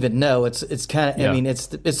 you don't even know. It's kind of, I mean, it's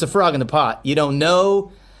the frog in the pot. You don't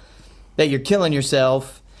know that you're killing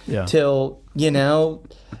yourself till,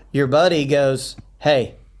 your buddy goes,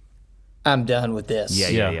 hey, I'm done with this.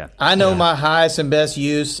 Yeah. I know my highest and best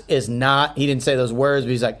use is not, he didn't say those words,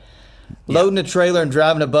 but he's like, loading a trailer and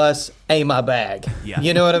driving a bus ain't my bag. Yeah.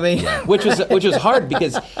 You know what I mean? Yeah. Which was hard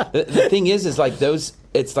because the thing is like those,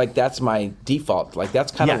 it's like that's my default. Like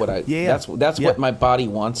that's kind of what that's what my body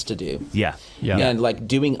wants to do. Yeah. And like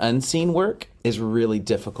doing unseen work is really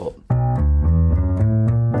difficult.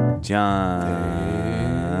 John.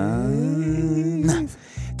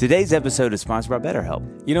 Today's episode is sponsored by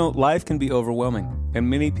BetterHelp. Life can be overwhelming, and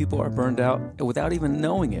many people are burned out without even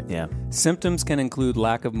knowing it. Yeah. Symptoms can include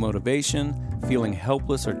lack of motivation, feeling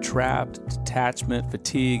helpless or trapped, detachment,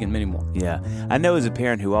 fatigue, and many more. Yeah. I know as a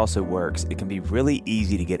parent who also works, it can be really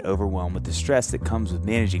easy to get overwhelmed with the stress that comes with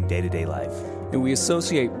managing day-to-day life. And we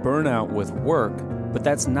associate burnout with work, but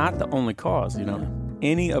that's not the only cause,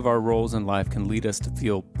 Any of our roles in life can lead us to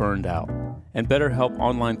feel burned out. And BetterHelp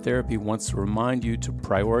Online Therapy wants to remind you to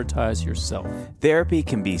prioritize yourself. Therapy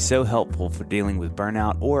can be so helpful for dealing with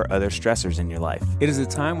burnout or other stressors in your life. It is a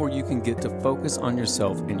time where you can get to focus on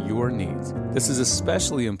yourself and your needs. This is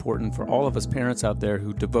especially important for all of us parents out there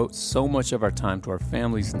who devote so much of our time to our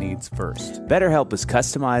family's needs first. BetterHelp is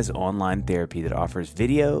customized online therapy that offers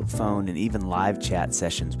video, phone, and even live chat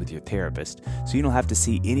sessions with your therapist, so you don't have to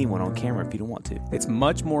see anyone on camera if you don't want to. It's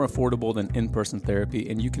much more affordable than in-person therapy,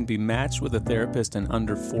 and you can be matched with a therapist in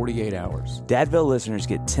under 48 hours. Dadville listeners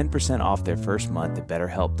get 10% off their first month at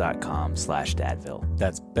betterhelp.com/dadville.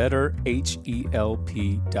 That's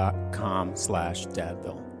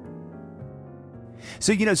betterhelp.com/dadville.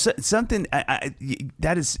 So, something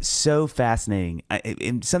that is so fascinating,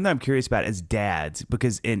 and something I'm curious about as dads,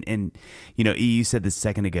 because you said this a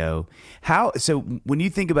second ago. So when you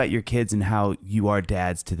think about your kids and how you are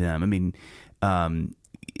dads to them, I mean,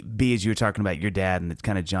 B, as you were talking about your dad and it's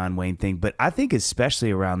kind of John Wayne thing, but I think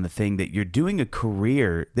especially around the thing that you're doing a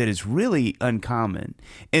career that is really uncommon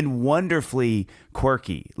and wonderfully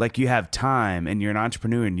quirky. Like you have time and you're an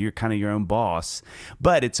entrepreneur and you're kind of your own boss,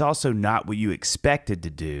 but it's also not what you expected to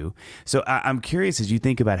do. So I'm curious, as you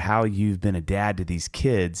think about how you've been a dad to these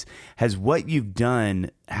kids, has what you've done,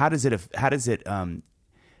 how does it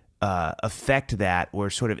affect that or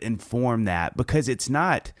sort of inform that? Because it's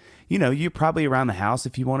not, you're probably around the house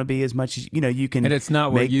if you want to be as much as, you can. And it's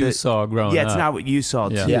not what you saw growing up. Yeah, it's not what you saw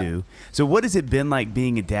too. Yeah. So what has it been like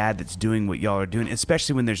being a dad that's doing what y'all are doing,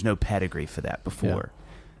 especially when there's no pedigree for that before? Yeah.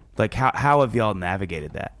 Like how have y'all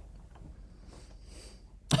navigated that?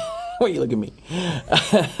 Why you look at me?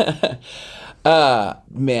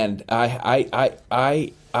 Man,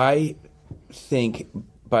 I think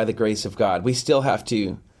by the grace of God, we still have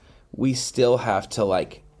to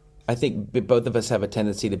like, I think both of us have a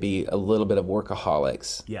tendency to be a little bit of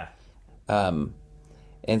workaholics. Yeah. And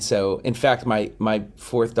so, in fact, my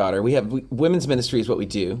fourth daughter, women's ministry is what we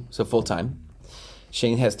do, so full time.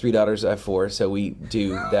 Shane has 3 daughters, I have 4, so we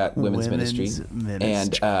do that women's ministry.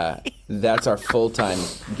 And that's our full-time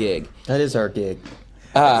gig. That is our gig.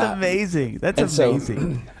 That's amazing. That's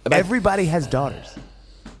amazing. So, everybody has daughters.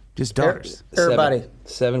 Just daughters. Everybody.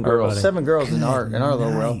 7 girls. 7 girls in our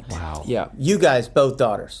little world. Wow. Yeah. You guys, both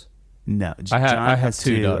daughters. No, I John have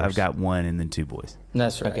 2 daughters. I've got 1 and then 2 boys.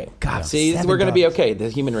 That's right. Okay. God, see, 7 we're going to be daughters. okay. The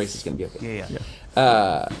human race is going to be okay.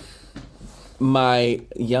 Yeah. My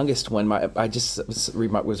youngest one, I just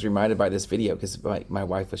was reminded by this video because my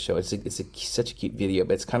wife was showing. It's such a cute video,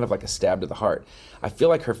 but it's kind of like a stab to the heart. I feel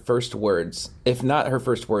like her first words, if not her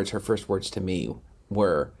first words to me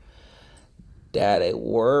were, "Daddy,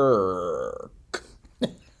 work."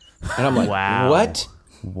 And I'm like, Wow. What?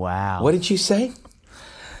 Wow. What did you say?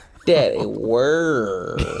 Daddy,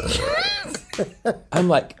 work. I'm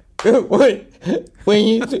like, what? When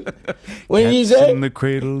you say in the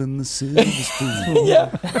cradle and the silver spoon.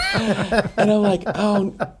 yeah, and I'm like,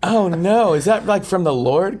 oh no, is that like from the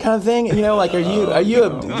Lord kind of thing? Like, are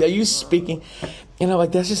you speaking?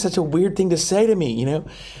 Like that's just such a weird thing to say to me, and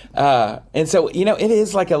so it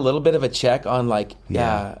is like a little bit of a check on like,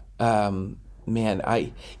 man,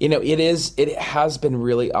 it has been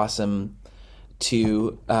really awesome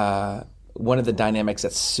to one of the dynamics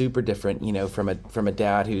that's super different, from a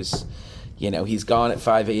dad who's, he's gone at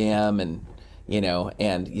 5 a.m. and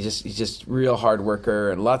he's just real hard worker,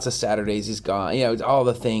 and lots of Saturdays he's gone, all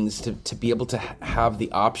the things to be able to have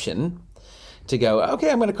the option to go, okay,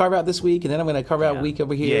 I'm going to carve out this week, and then I'm going to carve out a week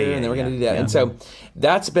over here, and then we're going to do that. And so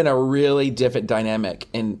that's been a really different dynamic,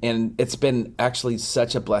 and it's been actually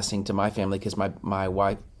such a blessing to my family because my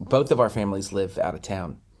wife, both of our families live out of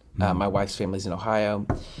town. My wife's family's in Ohio,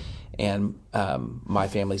 and my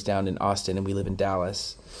family's down in Austin, and we live in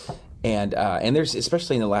Dallas. And there's,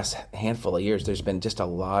 especially in the last handful of years, there's been just a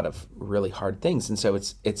lot of really hard things, and so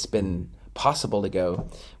it's been possible to go,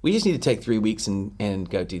 we just need to take 3 weeks and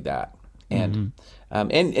go do that. And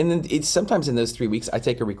and then it's sometimes in those 3 weeks I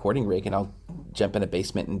take a recording rig and I'll jump in a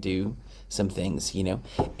basement and do some things,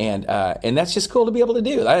 and that's just cool to be able to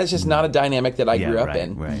do. That's just not a dynamic that I grew up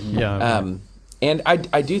in. Right. Yeah. And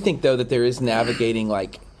I do think though that there is navigating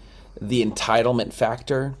like the entitlement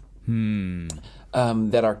factor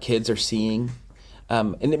that our kids are seeing,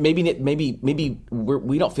 and maybe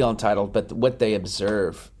we don't feel entitled, but what they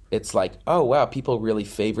observe, it's like, oh wow, people really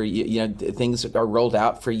favor you. Things are rolled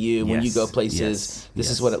out for you when you go places. This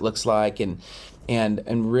is what it looks like, and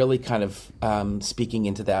really kind of speaking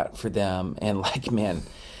into that for them, and like, man,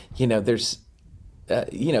 there's.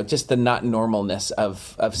 Just the not normalness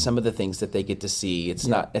of some of the things that they get to see. It's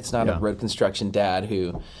not a road construction dad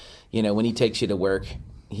who, when he takes you to work,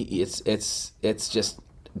 it's just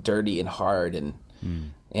dirty and hard, and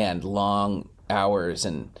and long hours.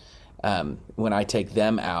 And when I take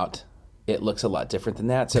them out, it looks a lot different than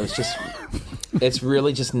that. So it's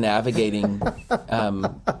really just navigating,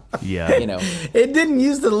 Yeah. you know. It didn't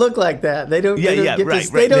used to look like that. They don't. Yeah, They don't yeah, get right,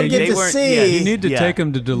 to. right. They don't They get to weren't- see. yeah, You need to Yeah. take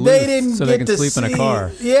them to they Duluth didn't so get they can to sleep see, in a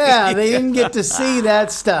car. Yeah, they didn't get to see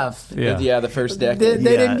that stuff. Yeah. The first decade.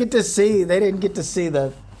 They Yeah. didn't get to see. They didn't get to see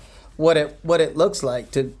what it looks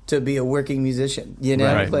like to be a working musician. You know,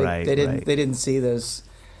 Right, right, they didn't right. they didn't see those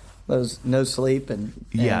no sleep and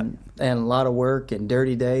Yeah. and a lot of work and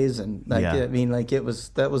dirty days and like Yeah. I mean like that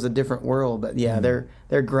was a different world. But yeah,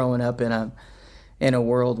 they're growing up in a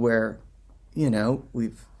world where, you know,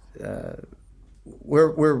 we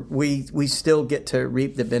still get to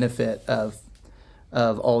reap the benefit of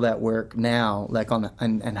all that work now, like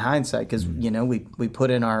in hindsight, because you know we put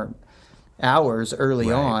in our hours early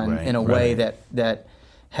Right, on right, in a way right. that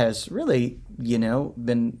has really, you know,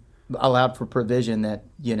 been allowed for provision that,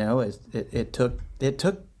 you know, it took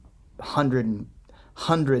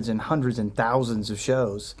hundreds and thousands of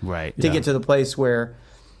shows Right. to Yeah. get to the place where,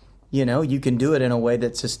 you know, you can do it in a way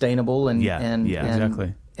that's sustainable and Yeah, and, yeah. and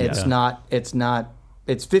Exactly.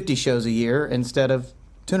 it's 50 shows a year instead of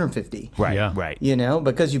 250. Right. Yeah. Right. You know,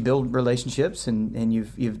 because you build relationships and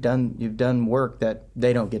you've done work that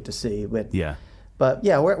they don't get to see. Yeah. But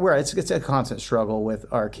yeah, it's a constant struggle with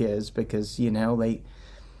our kids because, you know,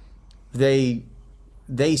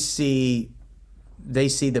 they see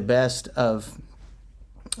the best of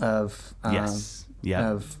Yes.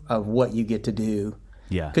 Yeah. of what you get to do.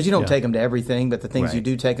 Yeah. Because you don't Yeah. take them to everything, but the things you Right.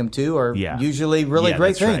 do take them to are Yeah. usually really Yeah, great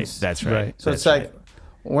that's right. things. That's right. Right. So That's it's like right.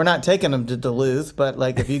 we're not taking them to Duluth, but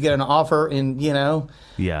like if you get an offer in, you know,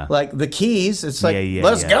 Yeah. like the Keys, it's like, Yeah, yeah,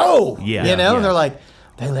 let's yeah. go. Yeah, You know, yeah. and they're like,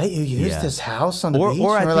 they let you use Yeah. this house on the beach.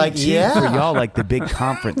 Or I and we're think like, too, yeah. for y'all, like the big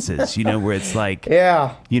conferences, you know, where it's like,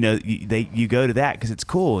 Yeah. you know, you go to that because it's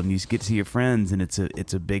cool and you get to see your friends and it's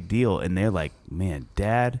a big deal, and they're like, man,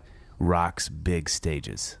 Dad rocks big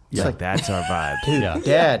stages. It's like that's our vibe. Dude, Yeah.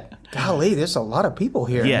 Dad, golly, there's a lot of people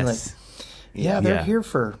here. And you're like, Yes. yeah, they're Yeah. here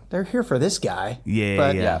for this guy. Yeah.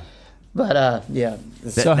 But, yeah. But yeah.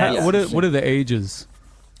 So that- how, what are the ages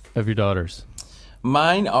of your daughters?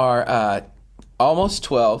 Mine are almost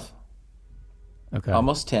 12, Okay.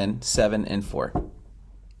 almost 10, 7, and 4.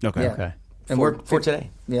 Okay. Yeah. Okay. And For today.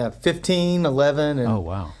 Yeah, 15, 11, and Oh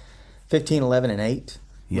wow. 15, 11, and 8.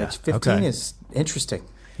 Yeah. Which 15 Okay. is interesting.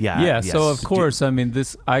 Yeah. Yeah, so yes. of course, I mean,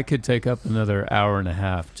 I could take up another hour and a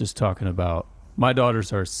half just talking about. My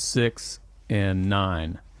daughters are 6 and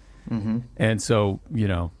 9, and so you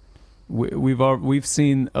know, we've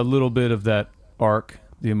seen a little bit of that arc,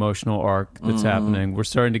 the emotional arc that's happening. We're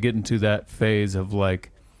starting to get into that phase of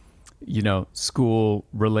like, you know, school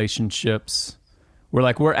relationships.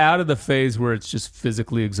 We're out of the phase where it's just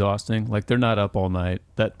physically exhausting. Like they're not up all night.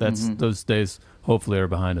 That's those days hopefully are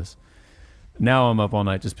behind us. Now I'm up all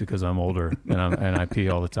night just because I'm older and I pee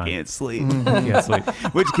all the time. Can't sleep. Can't sleep.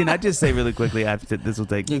 Which can I just say really quickly? This will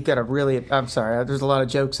take. You've got a really. I'm sorry. There's a lot of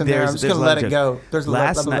jokes in there. I'm just there's going a to lot let of it go. jokes. There's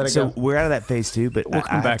Last let night, it so go. we're out of that phase too. But We'll I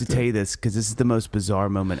come have back to to tell it. you this because this is the most bizarre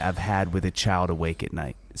moment I've had with a child awake at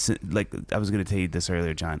night. So, like I was going to tell you this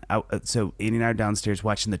earlier, John. So Andy and I are downstairs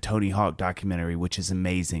watching the Tony Hawk documentary, which is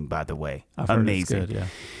amazing, by the way. I've heard it's Amazing. good, yeah.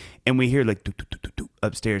 And we hear like doo, doo, doo, doo, doo,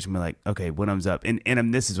 upstairs, and we're like, okay, one of them's up. And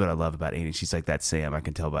this is what I love about Andy. She's like, that's Sam. I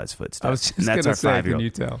can tell by his footsteps. I was just and that's gonna our say, 5-year-old. can you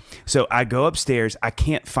tell? So I go upstairs. I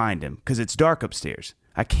can't find him because it's dark upstairs.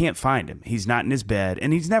 I can't find him. He's not in his bed,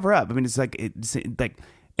 and he's never up. I mean, it's like,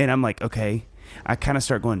 and I'm like, okay. I kind of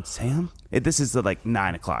start going, Sam? This is like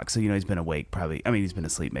 9 o'clock. So, you know, he's been awake probably. I mean, he's been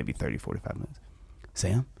asleep maybe 30, 45 minutes.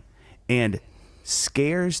 Sam? And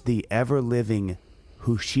scares the ever-living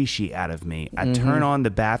hushishi out of me. I turn on the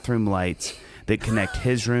bathroom lights that connect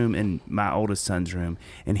his room and my oldest son's room,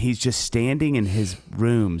 and he's just standing in his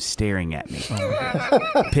room staring at me.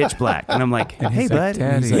 Pitch black. And I'm like, hey, He's bud. like,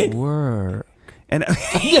 And he's Daddy, like, work. and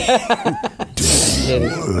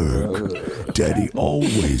Daddy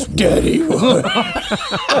always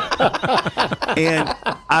and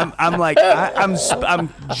I'm like, I'm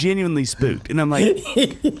genuinely spooked, and I'm like,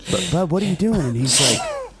 but bud, what are you doing? And he's like,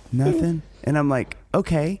 nothing. And I'm like,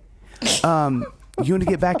 okay, you want to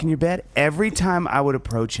get back in your bed? Every time I would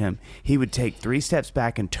approach him, he would take 3 steps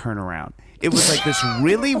back and turn around. It was like this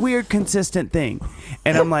really weird, consistent thing,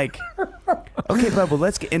 and I'm like, okay, bud, well,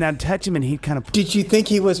 let's get. And I'd touch him, and he'd kind of. Did you think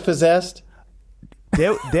he was possessed?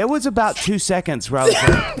 there was about 2 seconds where I was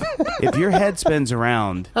like, if your head spins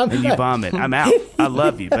around and you vomit, I'm out. I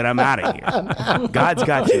love you, but I'm out of here. God's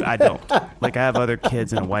got you. I don't. Like, I have other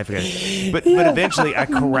kids and a wife. But eventually I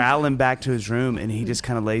corral him back to his room, and he just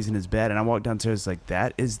kind of lays in his bed. And I walk downstairs like,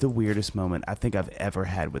 that is the weirdest moment I think I've ever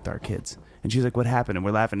had with our kids. And she's like, what happened? And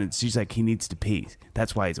we're laughing. And she's like, he needs to pee.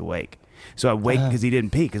 That's why he's awake. So I wake because he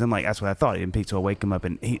didn't pee. Because I'm like, that's what I thought. He didn't pee. So I wake him up.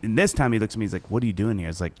 And this time he looks at me. He's like, what are you doing here? I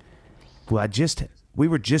was like, well, we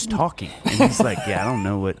were just talking. And he's like, yeah, I don't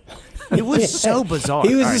know what. It was so bizarre.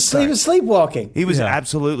 He was sleepwalking. He was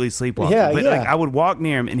absolutely sleepwalking. Yeah, but yeah. like, I would walk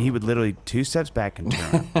near him, and he would literally 2 steps back and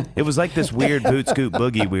turn around. It was like this weird boot scoot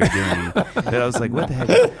boogie we were doing. That I was like, what the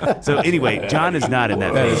heck? So anyway, John is not in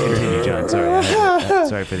that phase. Continue, John. Sorry.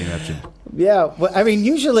 Sorry for the interruption. Yeah, well, I mean,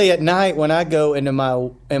 usually at night when I go into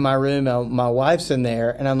my room, my wife's in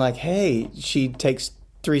there, and I'm like, hey, she takes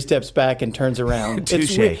 3 steps back and turns around.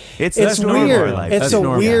 Touche. It's That's normal weird. in life. It's That's a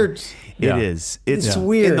normal. weird. It is. It's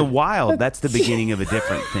weird. In the wild, that's the beginning of a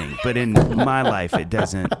different thing. But in my life, it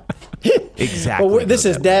doesn't exactly. Well, this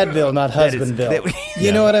is Dadville, not Husbandville.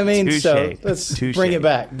 You know what I mean? Touche. So let's bring it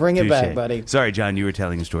back. Bring it back, buddy. Sorry, John, you were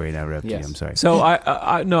telling a story and I interrupted you. I'm sorry. So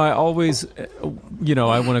I always, I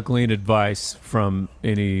want to glean advice from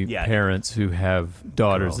any parents who have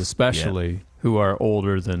daughters, especially who are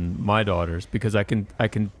older than my daughters, because I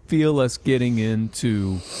can feel us getting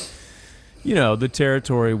into, the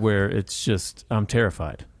territory where it's just, I'm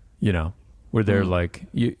terrified, where they're like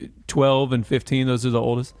 12 and 15, those are the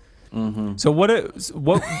oldest. Mm-hmm. So what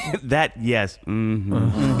that, yes.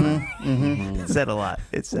 It said a lot.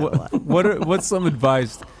 It said a lot. What's some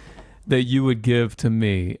advice that you would give to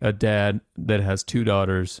me, a dad that has 2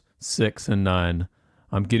 daughters, 6 and 9?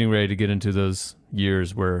 I'm getting ready to get into those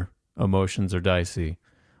years where emotions are dicey.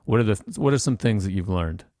 What are some things that you've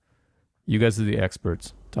learned? You guys are the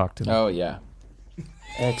experts. Talk to me. Oh yeah,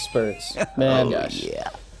 experts, man. Oh gosh, yeah.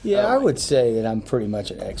 I would say that I'm pretty much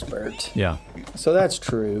an expert. Yeah. So that's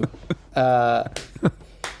true. Yeah,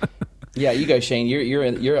 you go, Shane. You're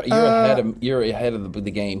ahead of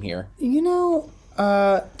the game here.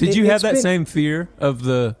 Did you have that same fear of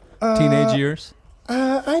the teenage years?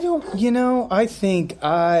 I don't. I think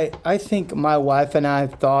my wife and I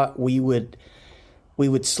thought we would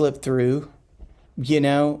slip through.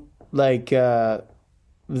 Like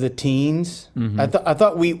the teens. Mm-hmm. I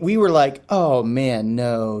thought we were like, oh man,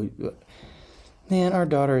 no. Man, our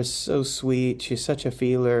daughter is so sweet. She's such a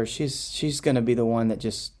feeler. She's gonna be the one that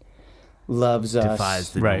just loves us.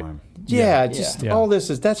 Defies the norm. Yeah, all this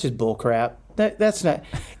that's just bull crap. That's not.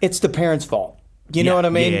 It's the parents' fault. You know what I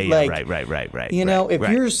mean? Yeah, like, right.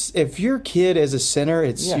 If your kid is a sinner,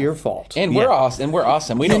 it's your fault. And we're awesome. We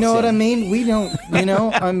don't. You know sin. what I mean? We don't.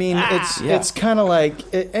 I mean, it's kind of like.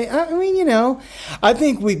 I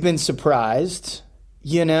think we've been surprised.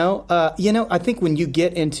 I think when you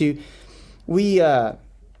get into, our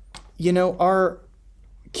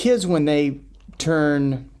kids when they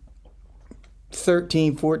turn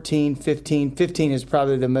 13, 14, 15. 15 is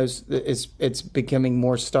probably the most. It's becoming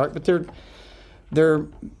more stark, but they're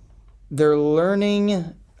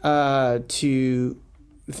learning to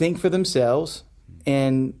think for themselves,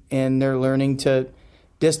 and they're learning to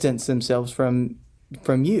distance themselves from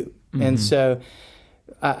you. Mm-hmm. And so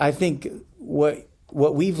I think what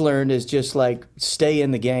we've learned is just like stay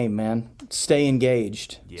in the game, man. Stay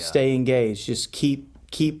engaged. Yeah. Stay engaged. Just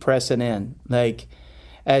keep pressing in. Like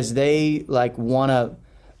as they like want to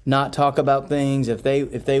not talk about things, if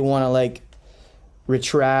they want to like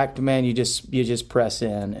retract, man, you just press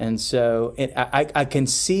in. And so I can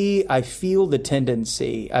see, I feel the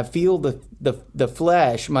tendency. I feel the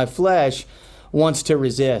flesh. My flesh wants to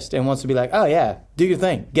resist and wants to be like, oh yeah, do your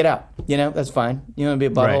thing, get out. That's fine. You want to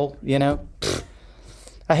be a butthole? Right. Pfft.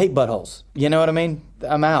 I hate buttholes. You know what I mean?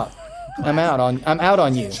 I'm out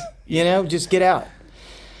on you. Just get out.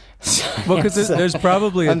 Well, because there's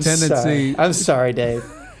probably a tendency. I'm sorry, Dave.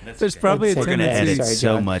 There's probably a We're tendency. going to edit Sorry,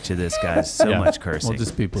 so John. much of this, guys. So much cursing. We'll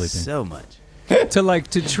just be bleeping. So much.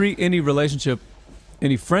 To treat any relationship,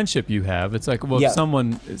 any friendship you have, it's like, well, if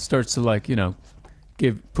someone starts to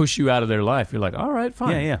push you out of their life, you're like, all right,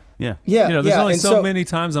 fine. Yeah. There's only so many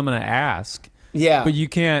times I'm going to ask. Yeah. But you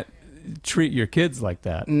can't treat your kids like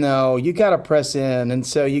that. No, you got to press in. And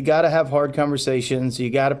so you got to have hard conversations. You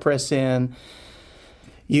got to press in.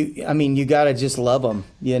 You got to just love them,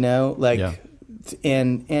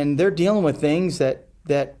 and they're dealing with things that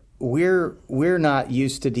we're not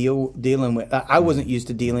used to dealing with. I wasn't used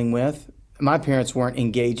to dealing with. My parents weren't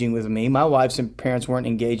engaging with me. My wife's parents weren't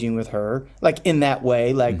engaging with her, like in that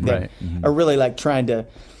way, like that are really like trying to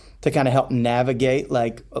kind of help navigate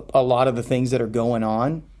like a lot of the things that are going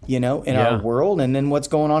on, in our world, and then what's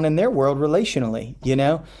going on in their world relationally,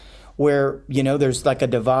 where, there's like a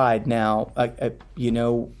divide now,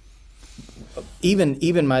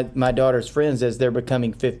 even my daughter's friends, as they're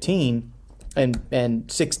becoming 15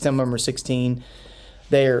 and some of them are 16,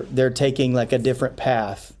 they're taking like a different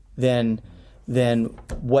path than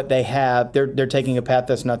what they have. They're taking a path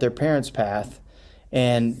that's not their parents' path,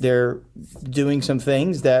 and they're doing some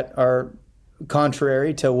things that are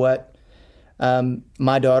contrary to what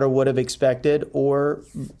my daughter would have expected, or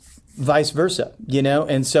vice versa,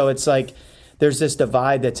 and so it's like there's this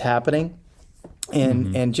divide that's happening,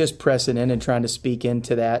 and just pressing in and trying to speak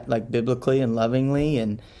into that, like, biblically and lovingly,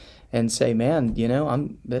 and say, man,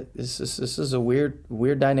 this is a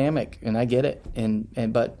weird dynamic, and I get it,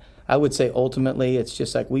 but I would say ultimately it's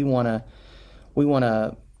just like we want to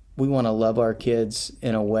love our kids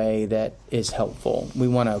in a way that is helpful. We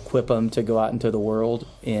want to equip them to go out into the world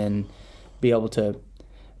and be able to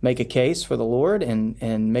make a case for the Lord,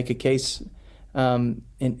 and make a case, and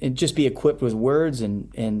just be equipped with words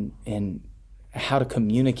and how to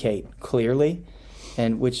communicate clearly,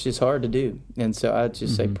 and which is hard to do. And so I'd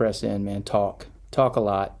just say press in, man. Talk a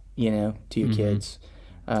lot, to your kids.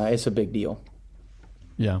 It's a big deal.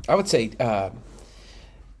 Yeah. I would say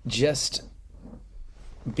just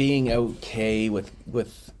being okay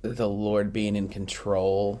with the Lord being in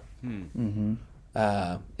control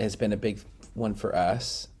has been a big one for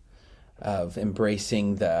us, of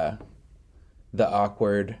embracing the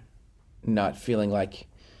awkward, not feeling like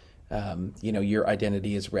your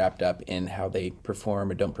identity is wrapped up in how they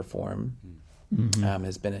perform or don't perform,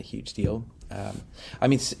 has been a huge deal.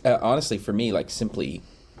 Honestly, for me, like, simply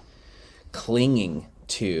clinging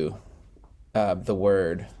to the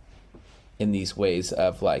Word in these ways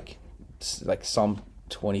of like Psalm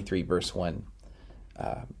 23 verse 1,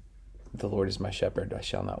 the Lord is my shepherd, I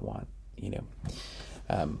shall not want,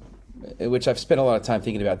 which I've spent a lot of time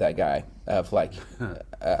thinking about that guy, of like,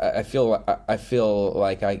 I feel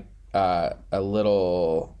like I a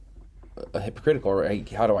little hypocritical, right?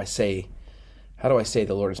 How do I say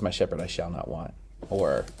the Lord is my shepherd, I shall not want?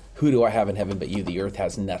 Or who do I have in heaven but you? The earth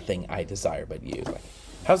has nothing I desire but you. Like,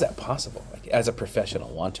 how's that possible? Like, as a professional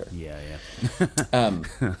wanter. Yeah.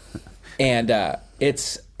 And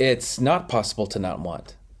it's not possible to not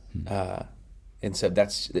want. And so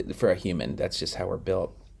that's, for a human, that's just how we're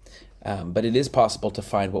built. But it is possible to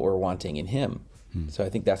find what we're wanting in Him. So I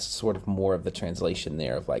think that's sort of more of the translation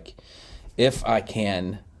there, of like, if I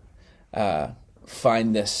can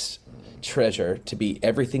find this treasure to be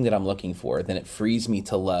everything that I'm looking for, then it frees me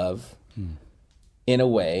to love in a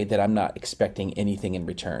way that I'm not expecting anything in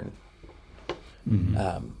return.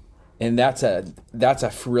 And that's a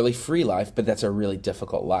really free life, but that's a really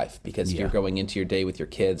difficult life, because you're going into your day with your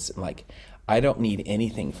kids and like, I don't need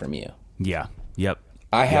anything from you. Yeah. Yep.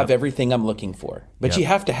 I have everything I'm looking for, but you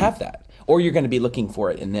have to have that, or you're going to be looking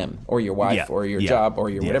for it in them, or your wife, or your job, or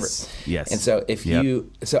your whatever. Yes. And so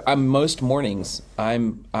most mornings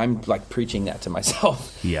I'm like preaching that to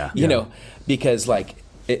myself. You know, because like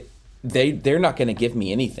they're not going to give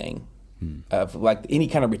me anything of like any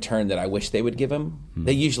kind of return that I wish they would give them.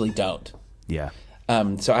 They usually don't. Yeah.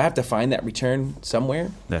 So I have to find that return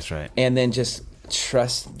somewhere. That's right. And then just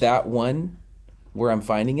trust that one where I'm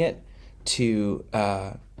finding it to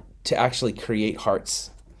actually create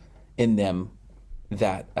hearts in them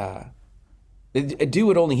that do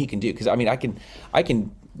what only He can do. Because I mean, I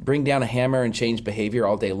can bring down a hammer and change behavior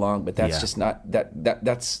all day long, but that's just not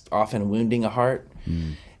that's often wounding a heart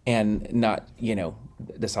and not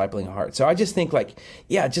discipling a heart. So I just think like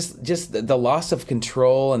just the loss of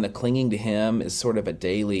control and the clinging to Him is sort of a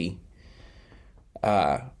daily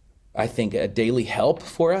I think a daily help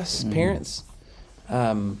for us parents.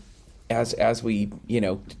 As we,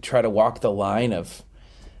 try to walk the line of,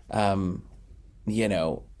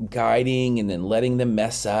 guiding and then letting them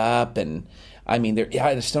mess up. And I mean,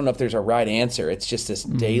 I just don't know if there's a right answer. It's just this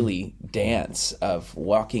daily dance of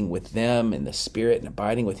walking with them in the Spirit and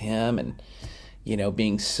abiding with Him, and,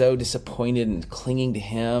 being so disappointed and clinging to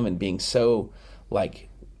Him, and being so like,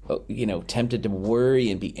 tempted to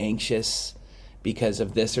worry and be anxious because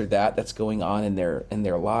of this or that that's going on in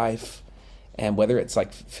their life. And whether it's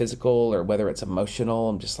like physical or whether it's emotional,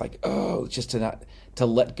 I'm just like, just to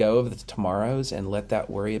let go of the tomorrows and let that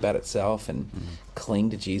worry about itself and cling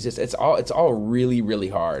to Jesus. It's all really, really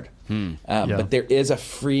hard. But there is a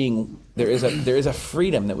freedom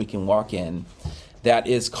that we can walk in that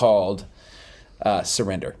is called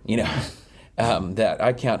surrender. That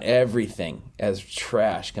I count everything as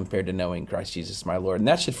trash compared to knowing Christ Jesus my Lord, and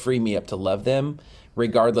that should free me up to love them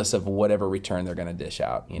regardless of whatever return they're going to dish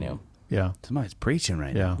out. Yeah. Somebody's preaching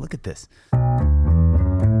right now. Look at this.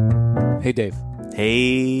 Hey, Dave.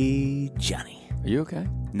 Hey, Johnny. Are you okay?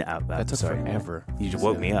 No, I'm That took sorry. forever. You just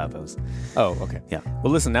woke me up. I was. Oh, okay. Yeah.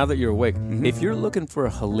 Well, listen, now that you're awake, if you're looking for a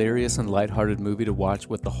hilarious and lighthearted movie to watch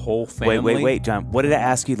with the whole family... Wait, John. What did I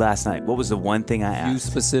ask you last night? What was the one thing I You asked?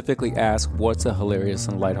 specifically asked what's a hilarious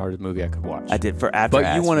and lighthearted movie I could watch. I did for after. But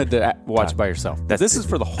I you asked wanted you. to watch by yourself. This is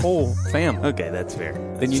for the whole family. Okay, that's fair.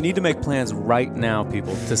 Then you need to make plans right now,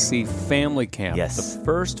 people, to see Family Camp, Yes. the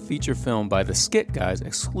first feature film by the Skit Guys,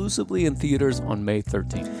 exclusively in theaters on May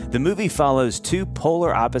 13th. The movie follows two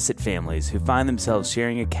polar opposite families who find themselves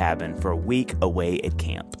sharing a cabin for a week away at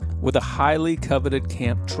camp. With a highly coveted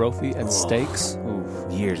camp trophy at stakes,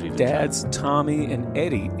 Years we've been dads Tommy and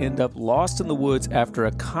Eddie end up lost in the woods after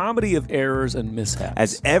a comedy of errors and mishaps.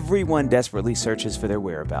 As everyone desperately searches for their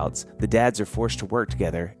whereabouts, the dads are forced to work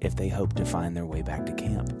together if they hope to find their way back to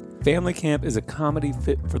camp. Family Camp is a comedy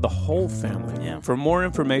fit for the whole family. Yeah. For more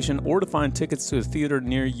information or to find tickets to a theater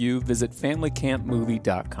near you, visit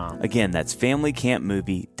FamilyCampMovie.com. Again, that's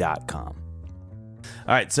FamilyCampMovie.com. All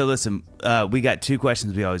right, so listen, we got two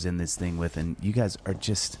questions we always end this thing with, and you guys are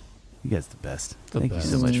you guys the best. Thank you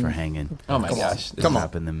so much for hanging. Oh my gosh. Come on.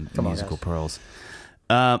 Dropping them Come on, musical guys. pearls.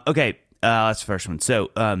 Okay, that's the first one. So,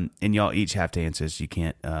 and y'all each have to answer this. You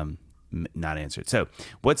can't not answer it. So,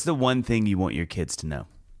 what's the one thing you want your kids to know?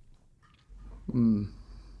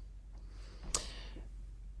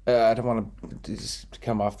 I don't want to just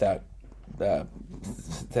come off that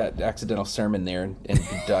accidental sermon there and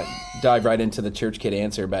dive right into the church kid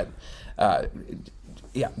answer, but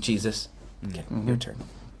yeah, Jesus. Okay, your turn.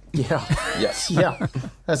 Yeah. Yes. Yeah.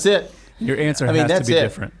 That's it. Your answer I mean, has to that's be it.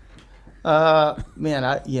 different. Man,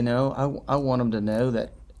 I want them to know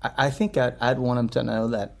that. I think I'd want them to know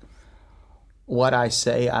that what I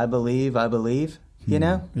say, I believe. You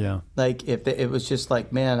know, Yeah. like if it was just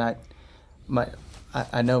like, man,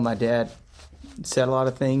 I know my dad said a lot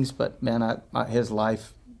of things, but man, his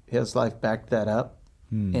life backed that up,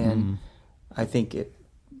 and I think it,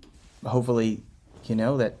 hopefully,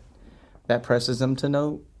 that presses them to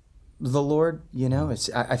know the Lord.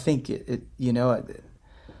 I think it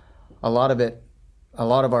a lot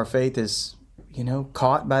of our faith is,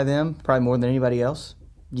 caught by them probably more than anybody else,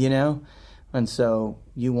 and so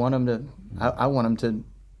you want them to, I want them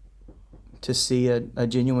to see a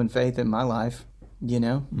genuine faith in my life,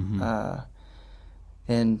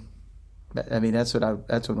 and I mean, that's what I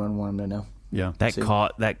want them to know. Yeah. That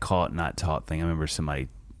caught not taught thing. I remember somebody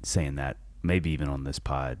saying that, maybe even on this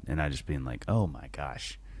pod, and I just being like, "Oh my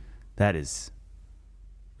gosh, that is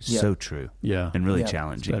so true." Yeah. and really Yeah.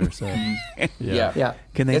 challenging. Better said. Yeah. Yeah.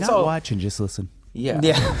 Can they It's not all- watch and just listen? Yeah.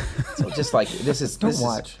 Yeah. So just like this is Don't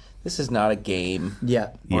watch. This is not a game. Yeah.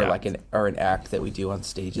 Or Yeah. like an act that we do on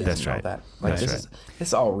stages. That's and all right. that. Like That's this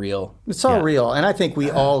is all real. It's all Yeah. real, and I think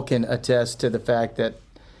we all can attest to the fact that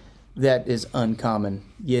is uncommon,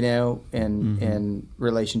 in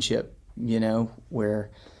relationship, where,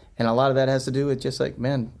 and a lot of that has to do with just like,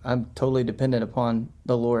 man, I'm totally dependent upon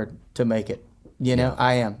the Lord to make it.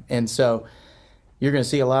 I am, and so you're going to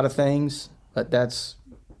see a lot of things, but that's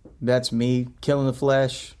me killing the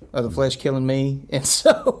flesh, or the flesh killing me, and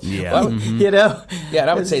so Yeah. Yeah, and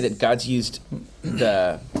I would say that God's used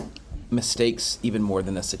the mistakes even more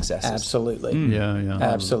than the successes. absolutely, Yeah. Yeah.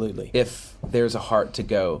 absolutely, If there's a heart to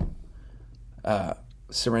go,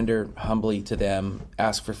 surrender humbly to them,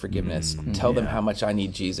 ask for forgiveness, tell them how much I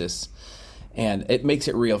need Jesus, and it makes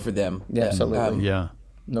it real for them. Yeah, absolutely. Yeah.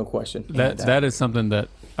 no question. That is something that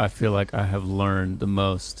I feel like I have learned the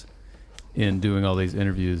most in doing all these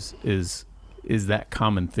interviews is that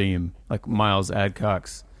common theme. Like Miles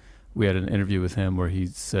Adcox, we had an interview with him where he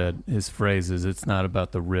said his phrase is, "It's not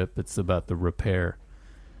about the rip, it's about the repair,"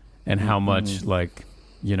 and how much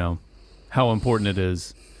how important it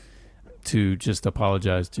is to just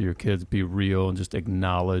apologize to your kids, be real, and just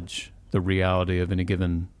acknowledge the reality of any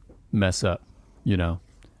given mess up,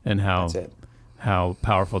 and how That's it. how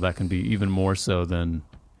powerful that can be, even more so than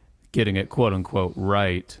getting it quote unquote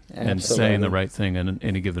right and saying the right thing in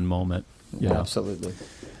any given moment. Absolutely.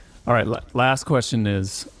 All right. Last question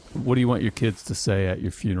is, what do you want your kids to say at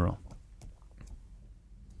your funeral?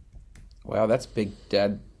 Wow, that's big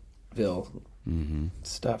Dadville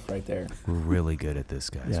stuff right there. We're really good at this,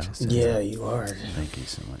 guys. Yeah. Just saying. Yeah, you are. Thank you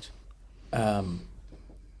so much.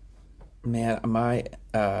 Man, my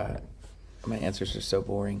answers are so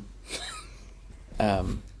boring.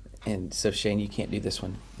 And so Shane, you can't do this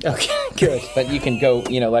one, Okay, good. but you can go.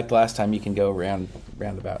 Like last time, you can go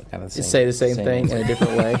roundabout, kind of the same. Say the same thing in a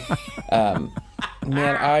different way.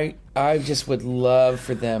 Man, I just would love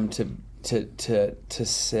for them to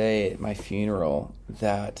say at my funeral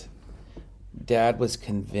that Dad was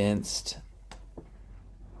convinced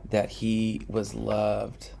that he was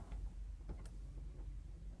loved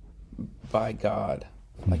by God.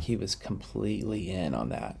 Like he was completely in on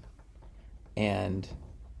that. And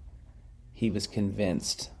he was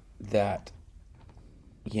convinced that,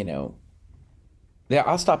 you know, yeah,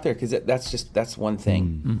 I'll stop there because that's one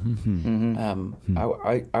thing.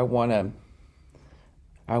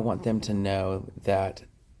 I want them to know that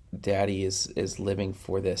Daddy is living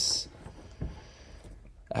for this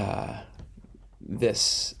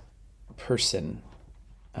this person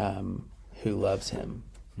who loves him,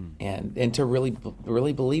 and to really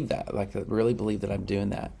believe that, like really believe that I'm doing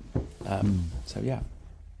that. So yeah.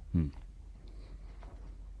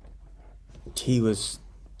 He was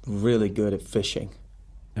really good at fishing.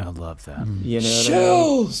 I love that. You know,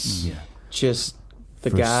 Shells. Yeah. just the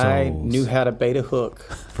For guy souls. knew how to bait a hook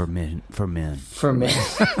For men. for me.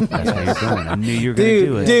 That's where you're going. I knew you were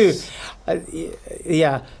going to do it.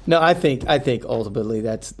 Yeah. No, I think ultimately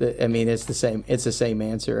it's the same. It's the same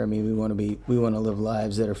answer. I mean, we want to live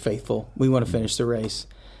lives that are faithful. We want to finish the race.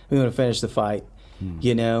 We want to finish the fight.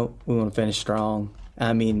 You know, we want to finish strong.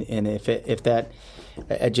 I mean, and if that,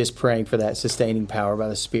 just praying for that sustaining power by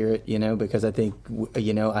the Spirit, you know, because I think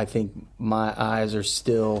my eyes are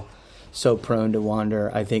still so prone to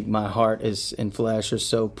wander. I think my heart and flesh are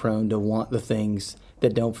so prone to want the things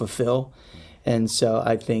that don't fulfill. And so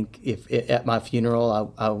I think if at my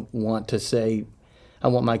funeral, I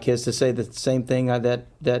want my kids to say the same thing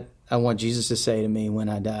that I want Jesus to say to me when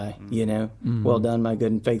I die, you know, well done, my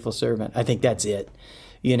good and faithful servant. I think that's it.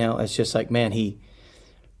 You know, it's just like, man, he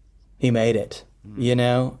made it, you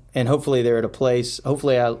know, and hopefully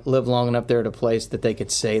I live long enough there at a place that they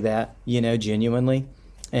could say that, you know, genuinely.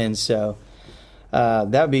 And so that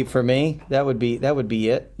would be, for me, that would be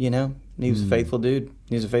it, you know. He was a faithful dude.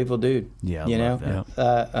 Yeah, I you love know.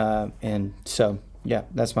 that. And so, yeah,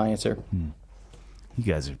 that's my answer. You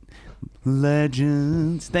guys are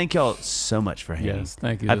legends. Thank y'all so much for hanging. Yes,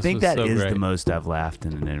 thank you. I This think was that so is great. the most I've laughed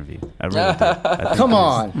in an interview. I really do. I think Come it is.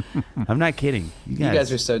 on, I'm not kidding. You You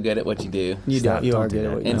guys are so good at what you do. you Stop, are don't do good at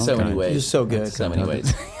that. what you In do. so many Okay. ways. You're so good. So many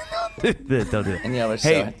ways. Don't do it. And y'all are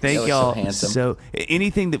Hey, so, thank y'all y'all. are so handsome. So,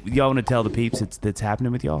 anything that y'all want to tell the peeps that's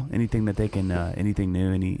happening with y'all? Anything that they can, anything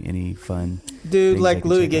new, any fun? Dude, things like they can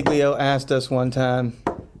Louis check out? Giglio asked us one time,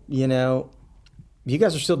 you know, you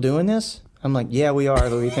guys are still doing this? I'm like, yeah, we are,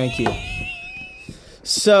 Louis. Thank you.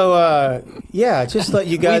 So, yeah, just let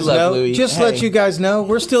you guys love know. Louis. Just Hey. let you guys know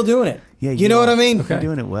we're still doing it. Yeah, you know what I mean? You're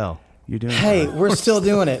doing it well. You're doing. Hey, it well. we're still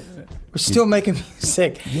doing it. We're still making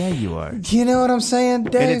music. Yeah, you are. Do you know what I'm saying,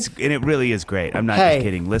 Dave? And it really is great. I'm not Hey. just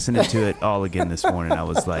kidding. Listening to it all again this morning, I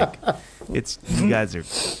was like, you guys are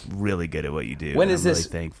really good at what you do. When and is I'm this- really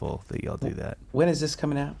thankful that y'all do that. When is this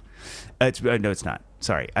coming out? No, it's not.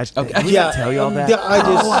 Sorry. Did Okay. we not tell y'all that? Yeah, I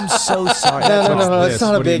just- I'm so sorry. No, this. it's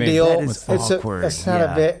not a What do you big mean? deal. That is It's awkward. It's not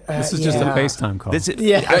Yeah. a bit. This is just a yeah. FaceTime call. This is,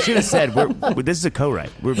 Yeah. I should have said this is a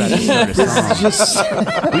co-write. We're about to start a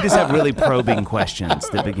song. We just have really probing questions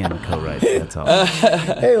that begin a co-write. That's all.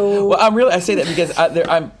 Hey-o. Well, I say that because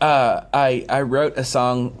I wrote a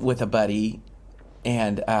song with a buddy,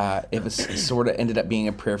 and it was sort of ended up being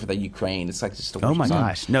a prayer for the Ukraine. It's like just a Oh worship my song.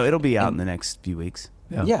 gosh! No, it'll be out in the next few weeks.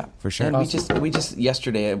 Yeah, for sure. And we just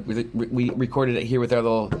yesterday we recorded it here with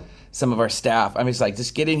some of our staff. I mean, it's like,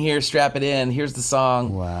 just get in here, strap it in. Here's the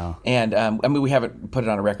song. Wow. And I mean, we haven't put it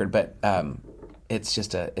on a record, but it's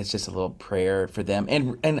just a little prayer for them,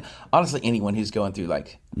 and honestly, anyone who's going through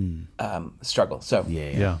like struggle. So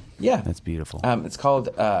Yeah. yeah, That's beautiful. It's called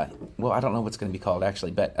well, I don't know what's going to be called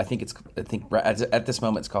actually, but I think right at this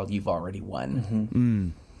moment it's called "You've Already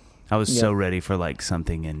Won." I was so ready for like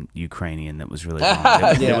something in Ukrainian that was really long.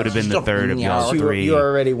 It would have been the third of y'all three You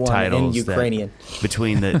already won in titles Ukrainian.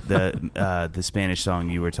 between the Spanish song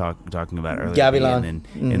you were talking about earlier, Gavilan.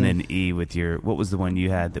 and then E with your, what was the one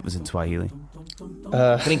you had that was in Swahili?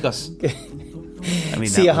 Brincos. I mean,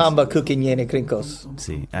 Sia that was- Hamba Kukinyene Krinkos.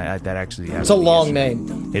 See, that actually It's a long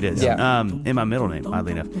name. It is. Yeah. And my middle name,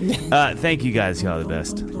 oddly enough. Thank you guys. Y'all are the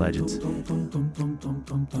best. Legends.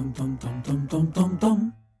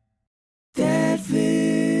 That